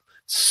simple.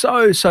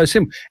 So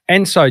simple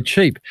and so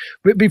cheap.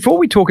 But before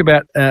we talk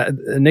about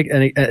an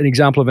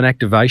example of an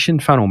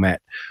activation funnel,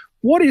 Matt,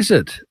 what is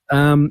it?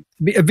 A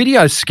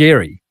video is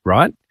scary,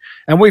 right?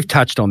 And we've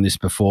touched on this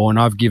before, and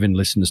I've given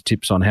listeners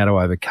tips on how to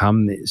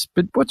overcome this.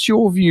 But what's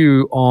your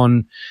view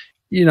on,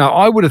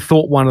 I would have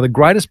thought one of the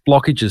greatest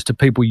blockages to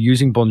people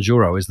using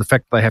Bonjoro is the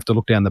fact that they have to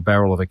look down the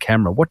barrel of a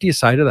camera. What do you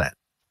say to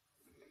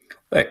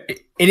that?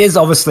 It is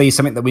obviously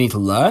something that we need to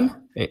learn.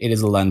 It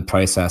is a learned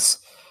process.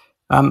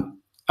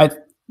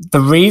 The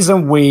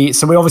reason we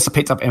obviously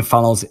picked up in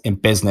funnels in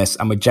business,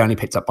 and we're generally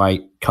picked up by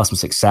customer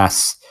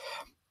success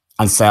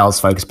and sales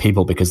focused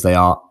people because they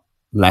are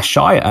less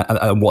shy.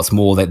 And what's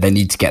more, they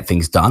need to get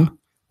things done.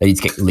 They need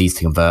to get leads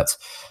to convert.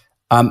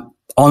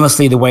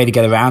 Honestly, the way to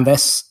get around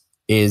this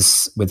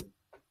is with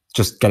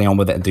just getting on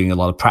with it and doing a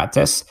lot of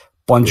practice.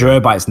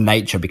 Bonjoro, by its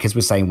nature, because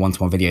we're saying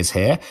one-to-one videos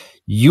here,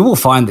 you will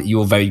find that you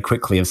will very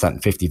quickly have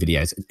sent 50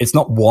 videos. It's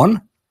not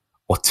one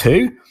or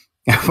two.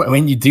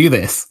 When you do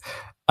this,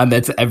 and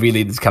then to every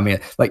lead that's coming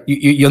in, like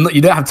you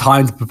don't have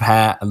time to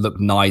prepare and look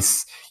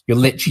nice. You're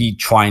literally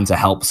trying to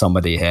help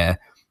somebody here.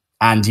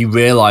 And you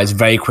realize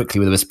very quickly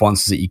with the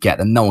responses that you get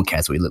that no one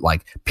cares what you look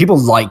like. People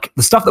like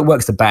the stuff that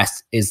works the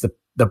best is the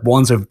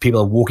ones where people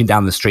are walking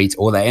down the street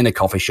or they're in a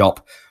coffee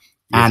shop.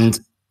 Yes.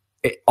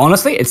 And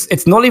honestly,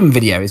 it's not even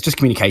video. It's just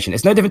communication.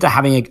 It's no different to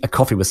having a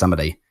coffee with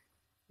somebody.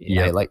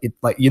 You know,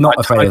 you're not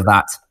afraid of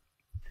that.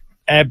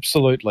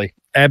 Absolutely.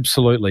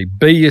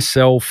 Be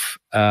yourself.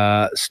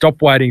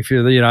 Stop waiting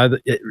for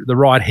the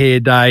right hair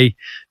day.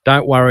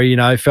 Don't worry,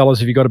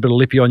 fellas, if you've got a bit of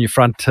lippy on your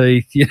front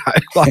teeth,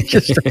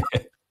 just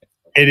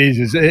it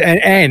is.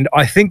 And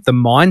I think the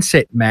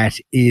mindset, Matt,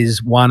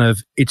 is one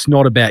of it's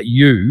not about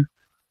you,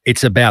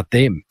 it's about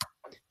them.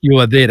 You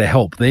are there to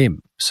help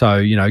them.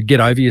 So, get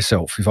over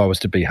yourself, if I was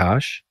to be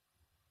harsh.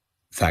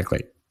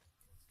 Exactly.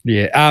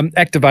 Yeah.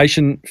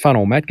 Activation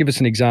funnel, Matt, give us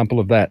an example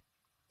of that.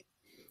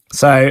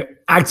 So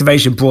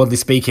activation, broadly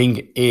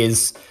speaking,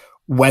 is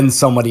when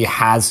somebody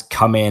has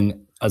come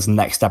in as the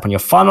next step on your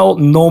funnel.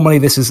 Normally,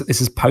 this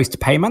is post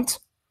payment.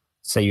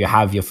 So you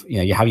have your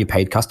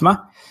paid customer.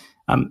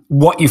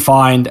 What you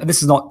find, and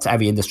this is not to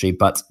every industry,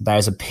 but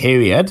there's a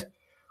period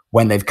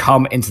when they've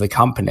come into the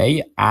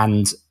company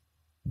and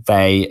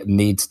they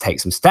need to take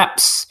some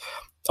steps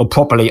or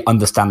properly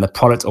understand the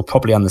product or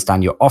properly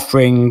understand your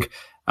offering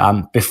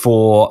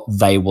before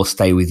they will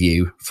stay with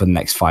you for the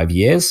next 5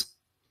 years.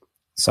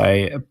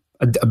 So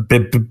a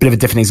bit of a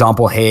different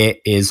example here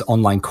is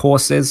online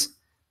courses.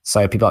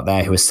 So people out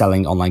there who are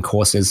selling online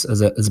courses,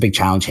 there's a big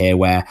challenge here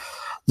where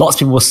lots of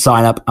people will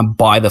sign up and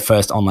buy the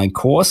first online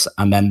course,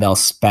 and then they'll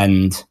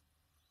spend,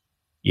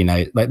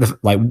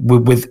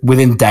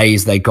 within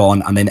days they're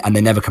gone, and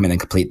they never come in and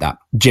complete that.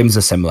 Gyms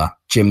are similar.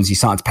 Gyms, you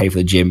start to pay for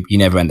the gym, you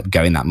never end up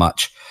going that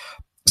much.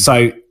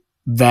 So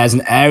there's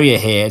an area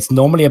here. It's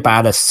normally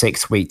about a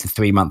 6-week to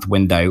 3-month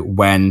window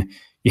when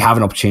you have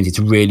an opportunity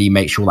to really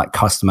make sure that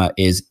customer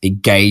is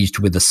engaged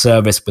with the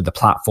service, with the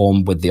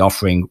platform, with the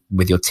offering,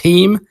 with your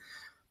team.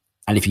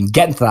 And if you can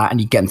get into that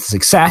and you get into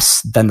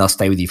success, then they'll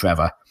stay with you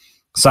forever.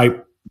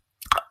 So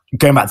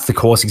going back to the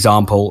course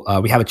example,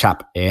 we have a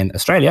chap in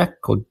Australia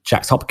called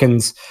Jax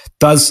Hopkins,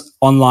 does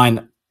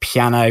online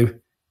piano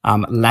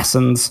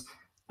lessons.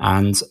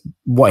 And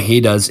what he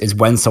does is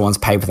when someone's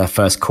paid for their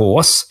first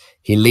course,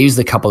 he leaves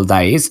a couple of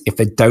days. If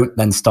they don't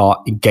then start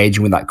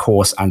engaging with that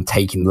course and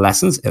taking the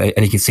lessons, and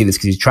he can see this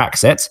because he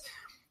tracks it,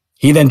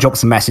 he then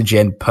drops a message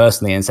in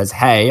personally and says,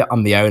 "Hey,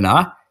 I'm the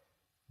owner.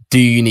 Do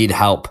you need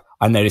help?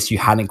 I noticed you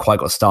hadn't quite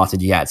got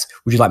started yet.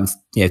 Would you like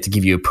me to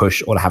give you a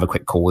push or to have a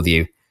quick call with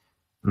you?"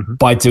 Mm-hmm.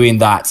 By doing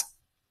that,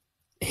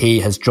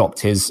 he has dropped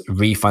his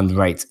refund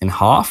rate in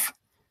half,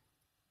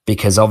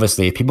 because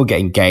obviously if people get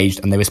engaged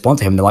and they respond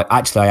to him, they're like,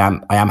 "Actually, I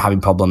am having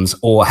problems,"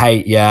 or,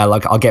 "Hey, yeah,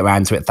 I'll get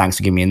around to it. Thanks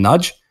for giving me a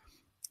nudge."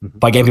 Mm-hmm.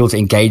 By getting people to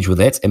engage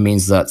with it, it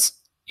means that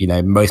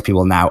most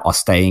people now are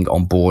staying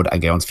on board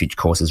and going on to future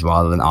courses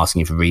rather than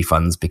asking you for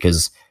refunds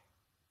because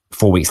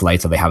 4 weeks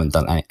later they haven't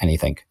done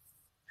anything.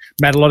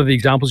 Matt, a lot of the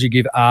examples you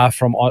give are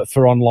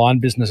for online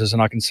businesses,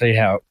 and I can see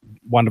how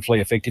wonderfully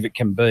effective it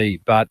can be.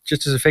 But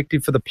just as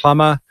effective for the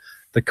plumber,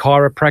 the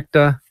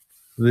chiropractor,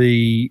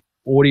 the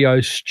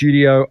audio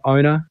studio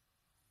owner.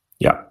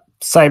 Yeah.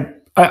 So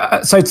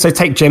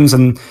take gyms,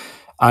 and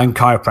And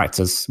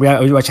chiropractors. We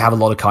actually have a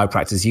lot of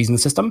chiropractors using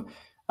the system.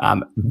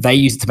 They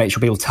use it to make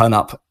sure people turn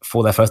up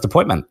for their first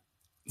appointment.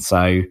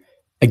 So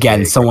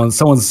again,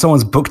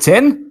 someone's booked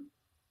in.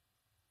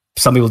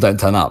 Some people don't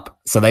turn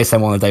up, so they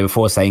send one the day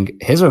before saying,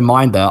 "Here's a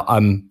reminder.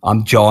 I'm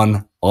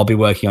John. I'll be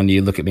working on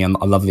you. Look at me. I'm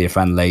lovely and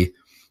friendly.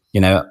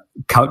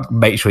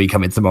 Make sure you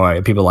come in tomorrow."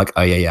 And people are like,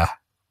 "Oh yeah,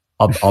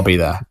 I'll be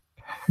there."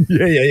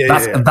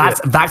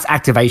 That's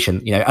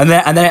activation. And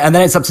then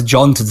it's up to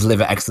John to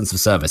deliver excellence of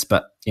service.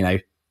 But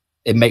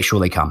it makes sure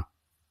they come.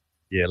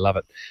 Yeah, love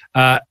it.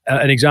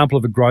 An example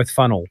of a growth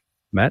funnel,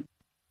 Matt.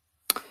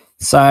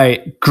 So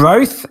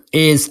growth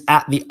is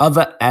at the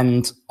other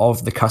end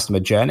of the customer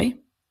journey.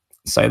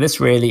 So this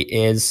really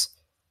is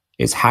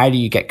how do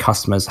you get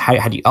customers? How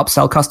do you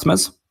upsell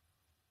customers?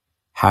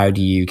 How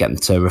do you get them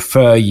to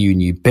refer you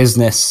new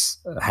business?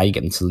 How do you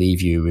get them to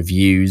leave you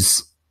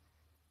reviews?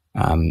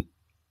 I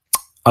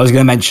was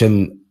going to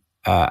mention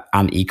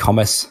an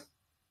e-commerce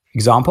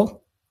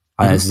example.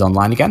 I know this is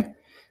online again.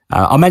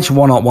 I'll mention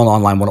one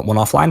online, one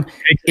offline.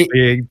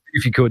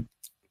 If you could.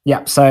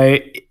 Yeah. So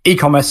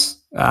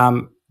e-commerce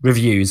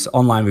reviews,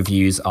 online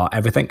reviews are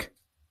everything.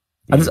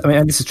 And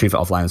this is true for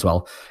offline as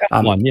well.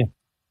 Offline, yeah.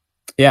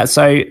 Yeah.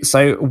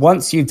 So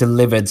once you've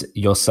delivered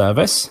your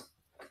service,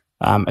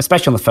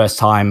 especially on the first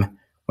time,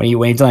 when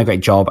you've done a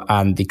great job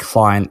and the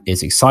client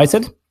is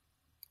excited.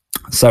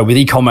 So with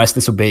e-commerce,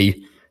 this will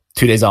be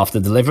 2 days after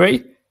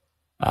delivery.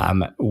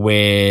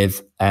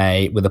 With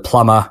a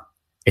plumber,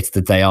 it's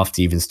the day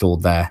after you've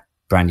installed their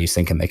brand new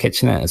sink in their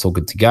kitchen and it's all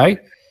good to go.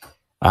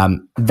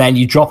 Then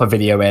you drop a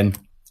video in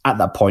at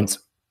that point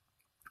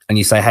and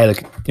you say, "Hey,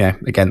 look,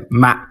 again,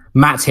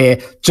 Matt here.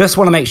 Just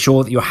want to make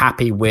sure that you're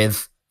happy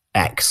with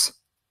X.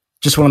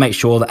 Just want to make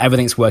sure that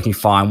everything's working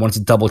fine. Want to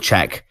double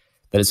check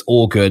that it's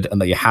all good and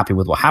that you're happy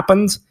with what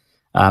happened.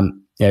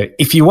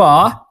 If you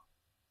are,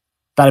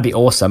 that'd be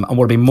awesome. And what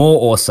would be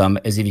more awesome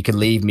is if you could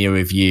leave me a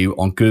review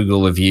on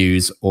Google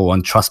Reviews or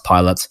on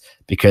Trustpilot,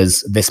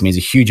 because this means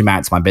a huge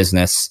amount to my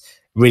business,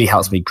 really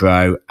helps me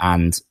grow,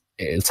 and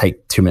it'll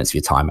take 2 minutes of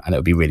your time and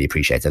it'll be really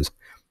appreciated."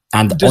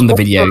 And on the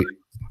video...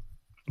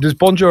 Does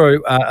Bonjoro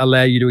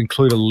allow you to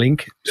include a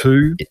link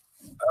to?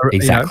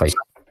 Exactly.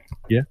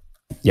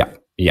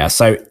 Yeah.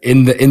 So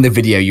in the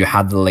video, you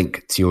have the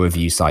link to your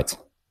review site.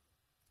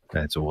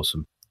 That's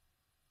awesome.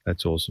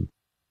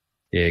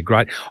 Yeah,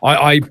 great.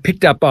 I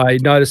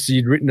noticed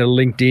you'd written a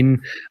LinkedIn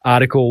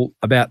article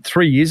about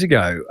 3 years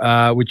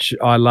ago, which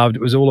I loved.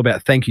 It was all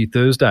about Thank You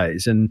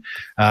Thursdays. And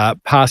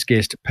past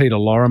guest Peter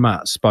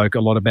Lorimer spoke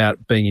a lot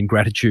about being in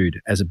gratitude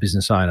as a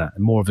business owner,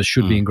 and more of us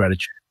should be in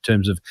gratitude in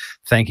terms of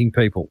thanking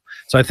people.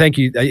 So thank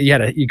you.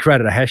 You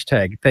created a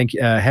hashtag,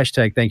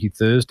 hashtag Thank You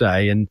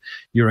Thursday, and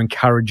you're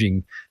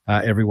encouraging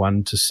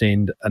everyone to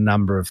send a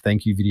number of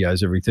thank you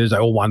videos every Thursday,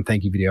 or one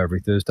thank you video every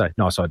Thursday.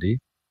 Nice idea.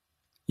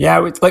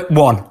 Yeah, it's like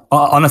one.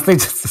 Honestly,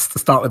 just to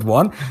start with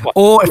one.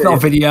 Or if not a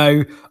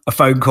video, a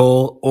phone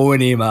call or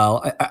an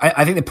email.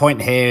 I think the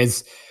point here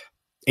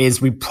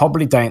is we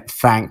probably don't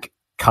thank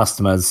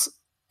customers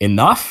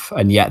enough,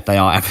 and yet they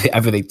are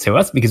everything to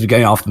us because we're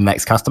going after the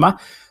next customer.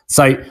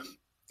 So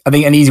I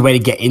think an easy way to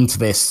get into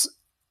this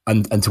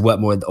and to work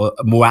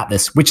more at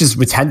this, which is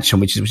retention,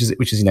 which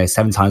is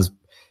 7 times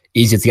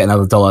easier to get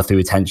another dollar through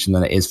retention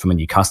than it is from a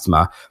new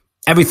customer.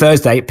 Every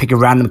Thursday, pick a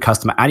random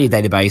customer out of your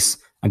database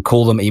and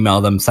call them,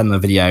 email them, send them a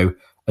video,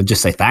 and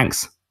just say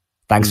thanks.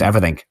 Thanks for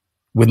everything.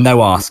 With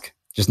no ask,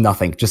 just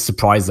nothing. Just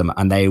surprise them,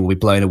 and they will be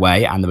blown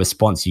away, and the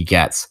response you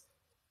get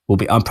will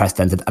be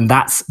unprecedented. And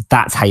that's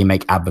how you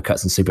make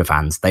advocates and super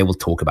fans. They will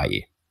talk about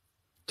you.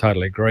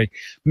 Totally agree.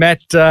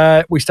 Matt,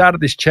 we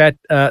started this chat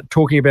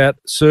talking about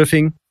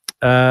surfing.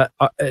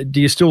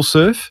 Do you still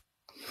surf?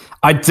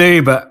 I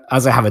do, but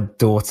as I have a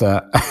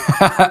daughter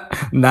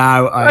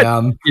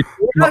now,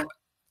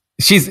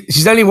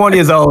 she's only 1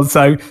 year old,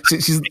 so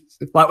she's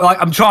like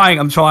I'm trying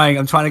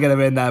to get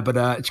her in there,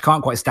 but she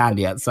can't quite stand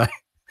yet. So,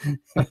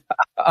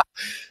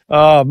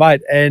 oh mate,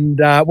 and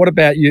what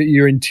about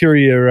your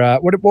interior?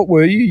 What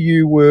were you?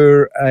 You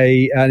were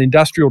an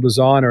industrial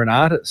designer, an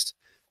artist.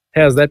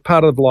 How's that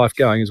part of life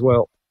going as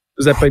well?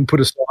 Has that been put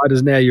aside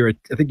as now I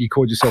think you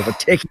called yourself a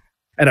techie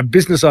and a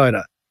business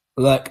owner?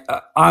 Look,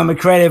 I'm a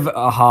creative at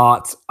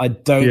heart. I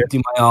don't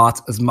do my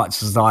art as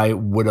much as I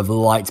would have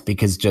liked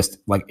because just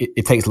like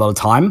it takes a lot of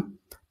time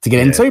to get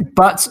into.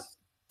 But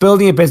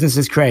building a business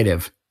is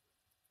creative.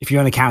 If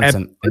you're an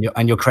accountant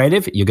and you're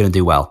creative, you're going to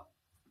do well.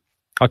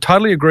 I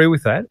totally agree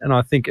with that, and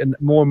I think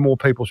more and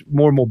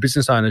more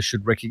business owners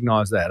should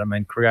recognise that. I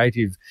mean,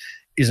 creative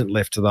isn't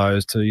left to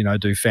those to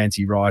do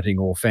fancy writing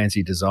or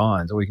fancy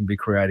designs, or we can be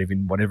creative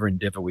in whatever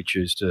endeavour we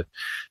choose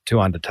to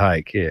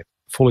undertake. Yeah.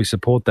 Fully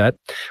support that.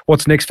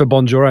 What's next for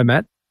Bonjoro,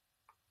 Matt?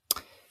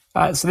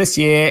 So this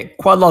year,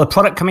 quite a lot of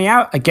product coming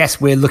out. I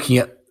guess we're looking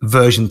at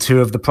version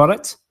 2 of the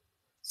product.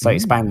 So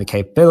expanding the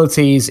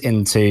capabilities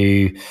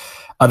into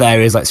other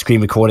areas like screen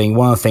recording.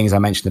 One of the things I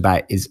mentioned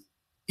about is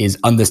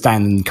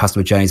understanding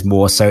customer journeys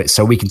more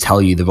so we can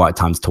tell you the right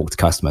time to talk to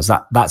customers.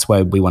 That's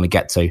where we want to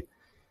get to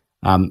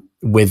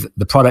with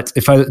the product.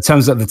 In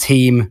terms of the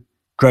team,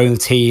 growing the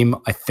team,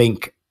 I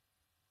think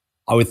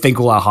I would think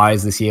all our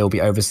hires this year will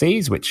be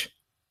overseas, which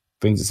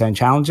brings its own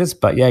challenges.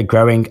 But yeah,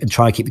 growing and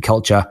trying to keep the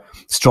culture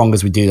strong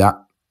as we do that,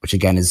 which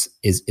again is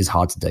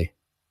hard to do.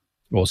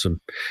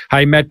 Awesome.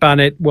 Hey, Matt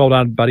Barnett, well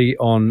done, buddy,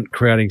 on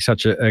creating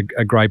such a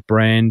great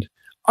brand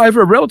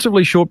over a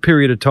relatively short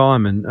period of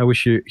time, and I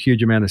wish you a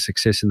huge amount of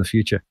success in the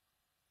future.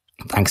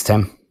 Thanks,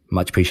 Tim.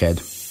 Much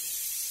appreciated.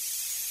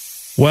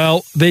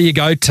 Well, there you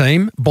go,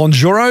 team.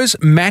 Bonjoro's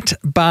Matt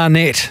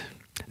Barnett.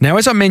 Now,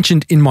 as I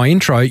mentioned in my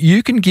intro,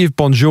 you can give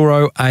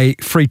Bonjoro a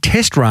free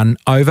test run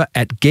over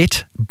at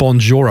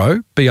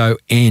getbonjoro,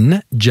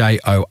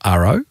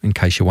 Bonjoro, in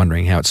case you're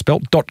wondering how it's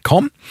spelled,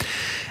 .com.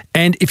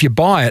 And if you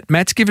buy it,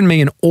 Matt's given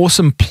me an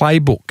awesome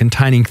playbook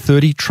containing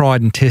 30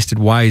 tried and tested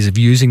ways of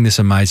using this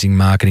amazing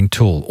marketing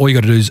tool. All you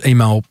got to do is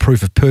email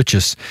proof of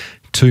purchase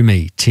to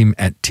me,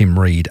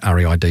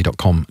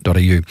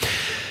 tim@timreid.com.au.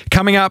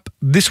 Coming up,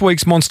 this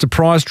week's Monster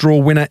Prize Draw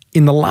winner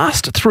in the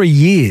last 3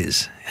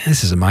 years,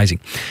 this is amazing,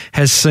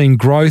 has seen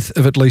growth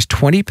of at least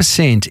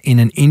 20% in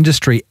an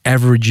industry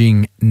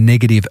averaging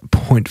negative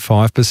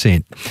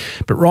 0.5%.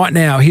 But right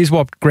now, here's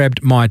what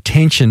grabbed my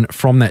attention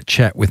from that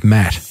chat with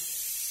Matt.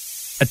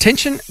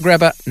 Attention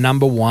grabber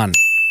number 1.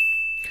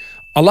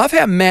 I love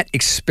how Matt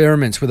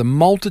experiments with a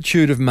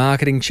multitude of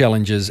marketing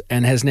challenges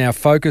and has now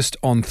focused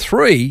on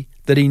 3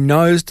 that he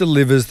knows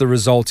delivers the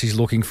results he's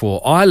looking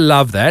for. I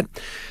love that.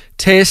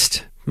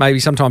 Test, maybe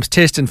sometimes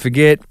test and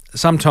forget,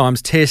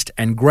 sometimes test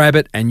and grab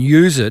it and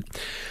use it.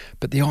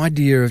 But the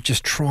idea of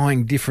just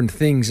trying different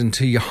things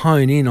until you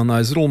hone in on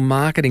those little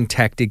marketing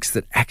tactics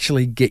that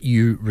actually get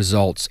you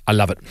results. I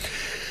love it.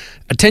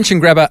 Attention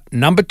grabber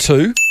number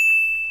 2.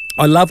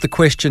 I love the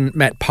question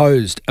Matt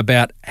posed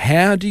about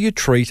how do you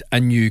treat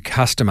a new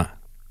customer?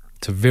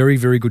 It's a very,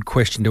 very good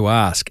question to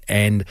ask.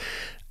 And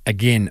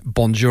again,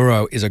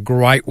 Bonjoro is a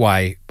great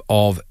way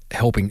of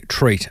helping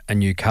treat a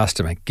new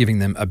customer, giving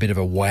them a bit of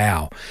a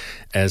wow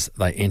as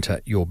they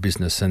enter your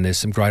business. And there's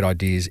some great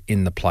ideas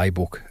in the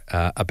playbook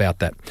about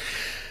that.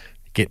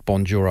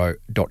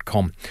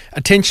 Getbonjoro.com.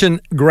 Attention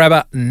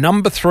grabber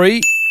number 3.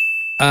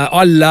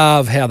 I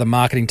love how the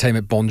marketing team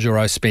at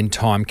Bonjoro spend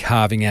time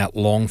carving out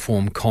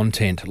long-form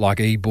content like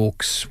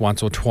ebooks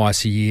once or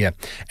twice a year.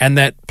 And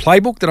that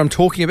playbook that I'm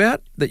talking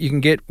about that you can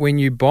get when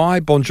you buy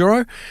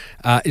Bonjoro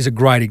is a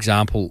great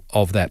example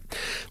of that.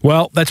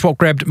 Well, that's what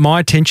grabbed my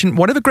attention.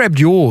 Whatever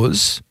grabbed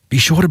yours, be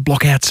sure to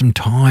block out some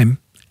time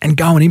and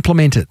go and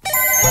implement it.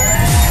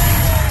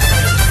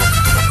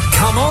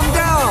 Come on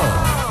down.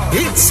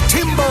 It's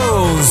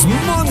Timbo's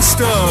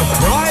Monster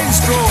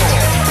Prize Draw.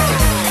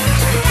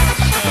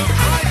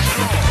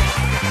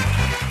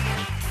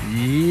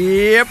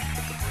 Yep,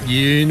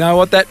 you know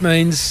what that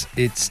means.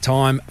 It's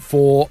time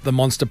for the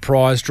Monster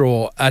Prize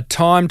Draw, a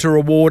time to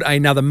reward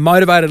another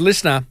motivated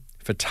listener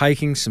for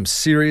taking some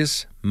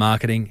serious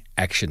marketing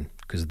action,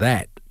 because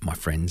that, my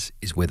friends,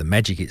 is where the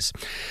magic is.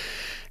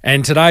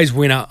 And today's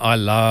winner, I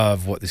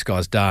love what this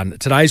guy's done.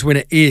 Today's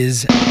winner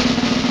is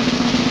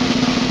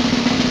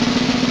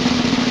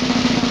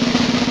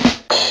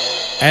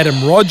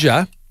Adam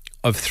Roger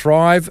of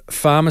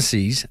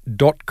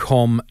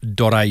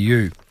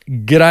thrivepharmacies.com.au.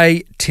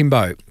 G'day,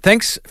 Timbo.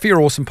 Thanks for your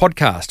awesome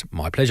podcast.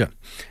 My pleasure.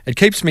 It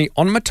keeps me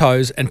on my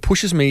toes and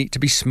pushes me to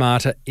be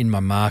smarter in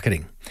my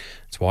marketing.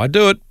 That's why I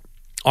do it.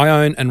 I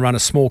own and run a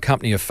small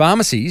company of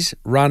pharmacies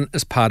run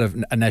as part of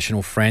a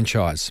national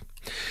franchise.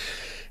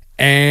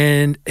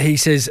 And he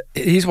says,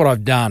 here's what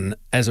I've done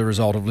as a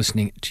result of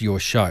listening to your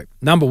show.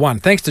 Number 1,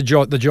 thanks to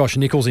the Josh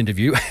Nichols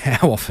interview.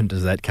 How often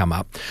does that come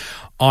up?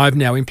 I've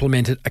now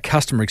implemented a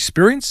customer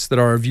experience that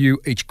I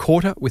review each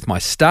quarter with my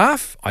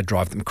staff. I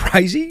drive them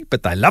crazy,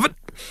 but they love it.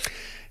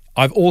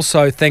 I've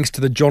also, thanks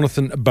to the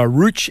Jonathan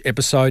Baruch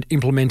episode,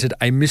 implemented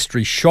a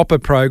mystery shopper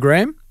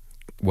program.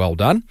 Well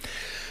done.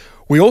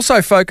 We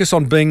also focus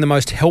on being the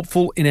most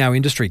helpful in our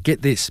industry.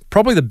 Get this.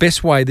 Probably the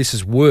best way this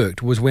has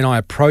worked was when I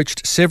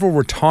approached several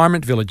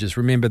retirement villages.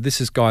 Remember,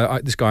 this guy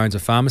owns a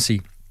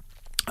pharmacy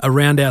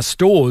around our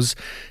stores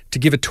to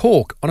give a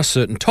talk on a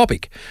certain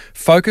topic,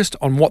 focused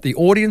on what the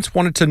audience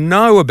wanted to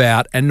know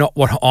about and not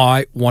what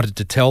I wanted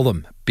to tell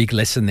them. Big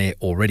lesson there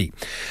already.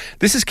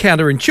 This is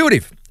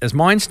counterintuitive, as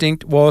my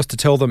instinct was to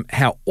tell them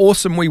how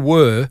awesome we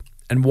were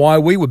and why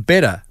we were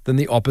better than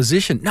the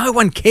opposition. No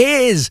one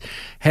cares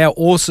how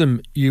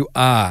awesome you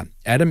are.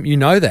 Adam, you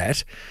know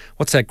that.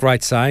 What's that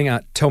great saying?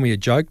 Tell me a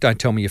joke, don't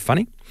tell me you're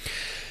funny.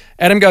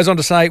 Adam goes on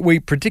to say, we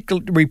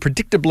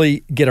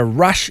predictably get a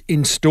rush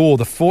in store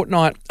the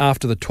fortnight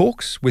after the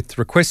talks with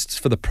requests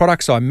for the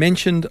products I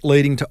mentioned,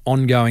 leading to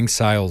ongoing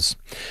sales.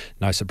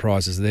 No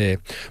surprises there.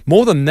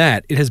 More than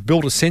that, it has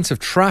built a sense of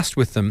trust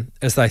with them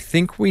as they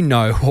think we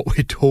know what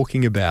we're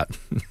talking about.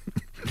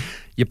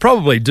 You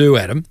probably do,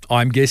 Adam,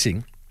 I'm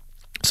guessing.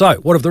 So,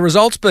 what have the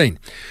results been?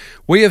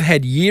 We have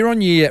had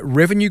year-on-year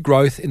revenue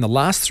growth in the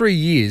last 3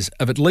 years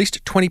of at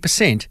least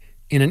 20%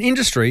 in an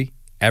industry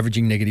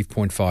averaging negative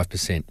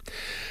 0.5%.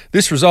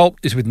 This result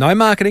is with no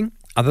marketing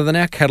other than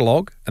our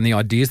catalogue and the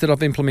ideas that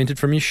I've implemented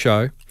from your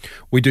show.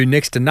 We do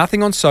next to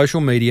nothing on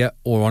social media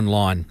or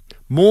online.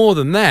 More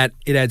than that,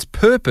 it adds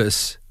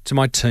purpose to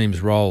my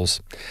team's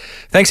roles.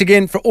 Thanks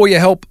again for all your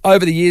help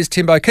over the years,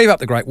 Timbo. Keep up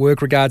the great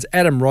work. Regards,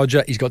 Adam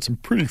Roger. He's got some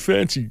pretty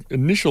fancy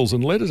initials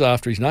and letters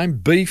after his name.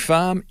 B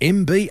Farm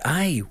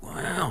MBA.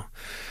 Wow.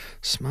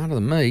 Smarter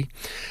than me.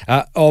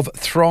 Of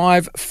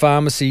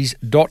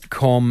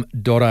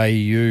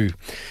thrivepharmacies.com.au.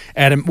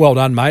 Adam, well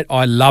done, mate.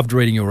 I loved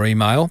reading your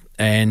email,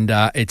 and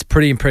it's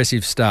pretty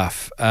impressive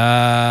stuff.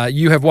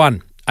 You have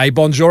won a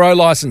Bonjoro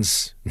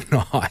license.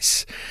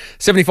 Nice.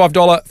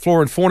 $75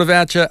 Flora and Fauna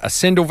voucher, a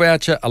Sendle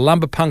voucher, a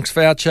Lumber Punks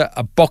voucher,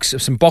 a box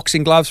of some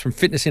boxing gloves from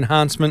Fitness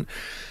Enhancement,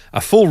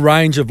 a full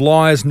range of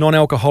Liars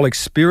non-alcoholic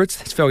spirits.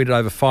 That's valued at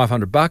over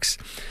 $500.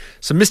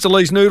 Some Mr.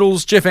 Lee's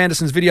Noodles, Jeff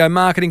Anderson's video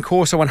marketing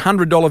course, a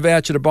 $100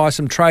 voucher to buy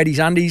some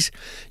tradies undies.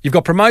 You've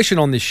got promotion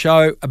on this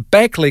show, a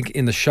backlink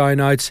in the show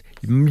notes.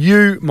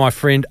 You, my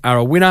friend, are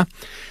a winner.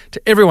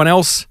 To everyone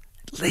else,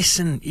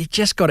 listen, you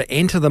just got to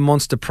enter the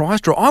Monster Prize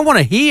Draw. I want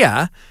to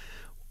hear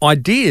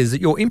ideas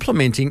that you're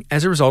implementing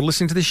as a result of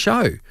listening to this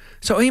show.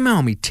 So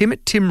email me,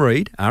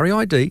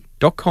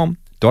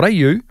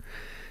 tim@timreid.com.au.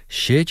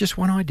 Share just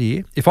one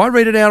idea. If I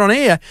read it out on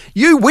air,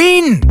 you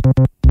win!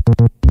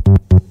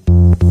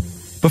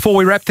 Before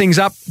we wrap things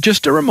up,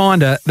 just a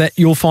reminder that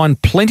you'll find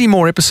plenty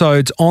more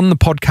episodes on the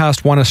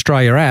Podcast One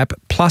Australia app,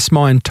 plus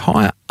my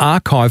entire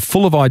archive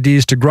full of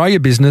ideas to grow your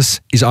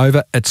business is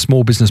over at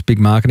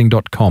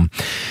smallbusinessbigmarketing.com.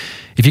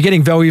 If you're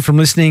getting value from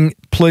listening,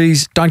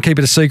 please don't keep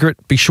it a secret.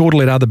 Be sure to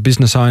let other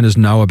business owners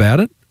know about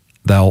it.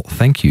 They'll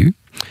thank you,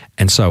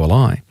 and so will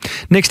I.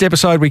 Next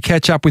episode, we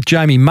catch up with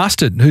Jamie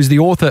Mustard, who's the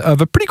author of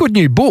a pretty good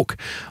new book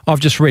I've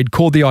just read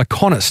called The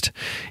Iconist,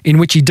 in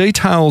which he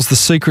details the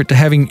secret to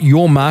having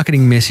your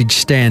marketing message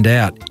stand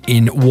out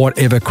in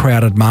whatever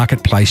crowded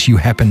marketplace you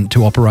happen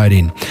to operate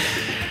in.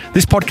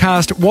 This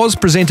podcast was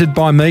presented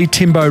by me,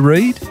 Timbo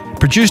Reid,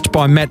 produced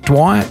by Matt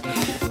Dwyer.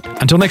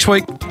 Until next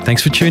week,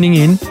 thanks for tuning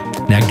in.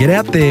 Now get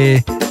out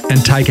there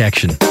and take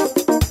action.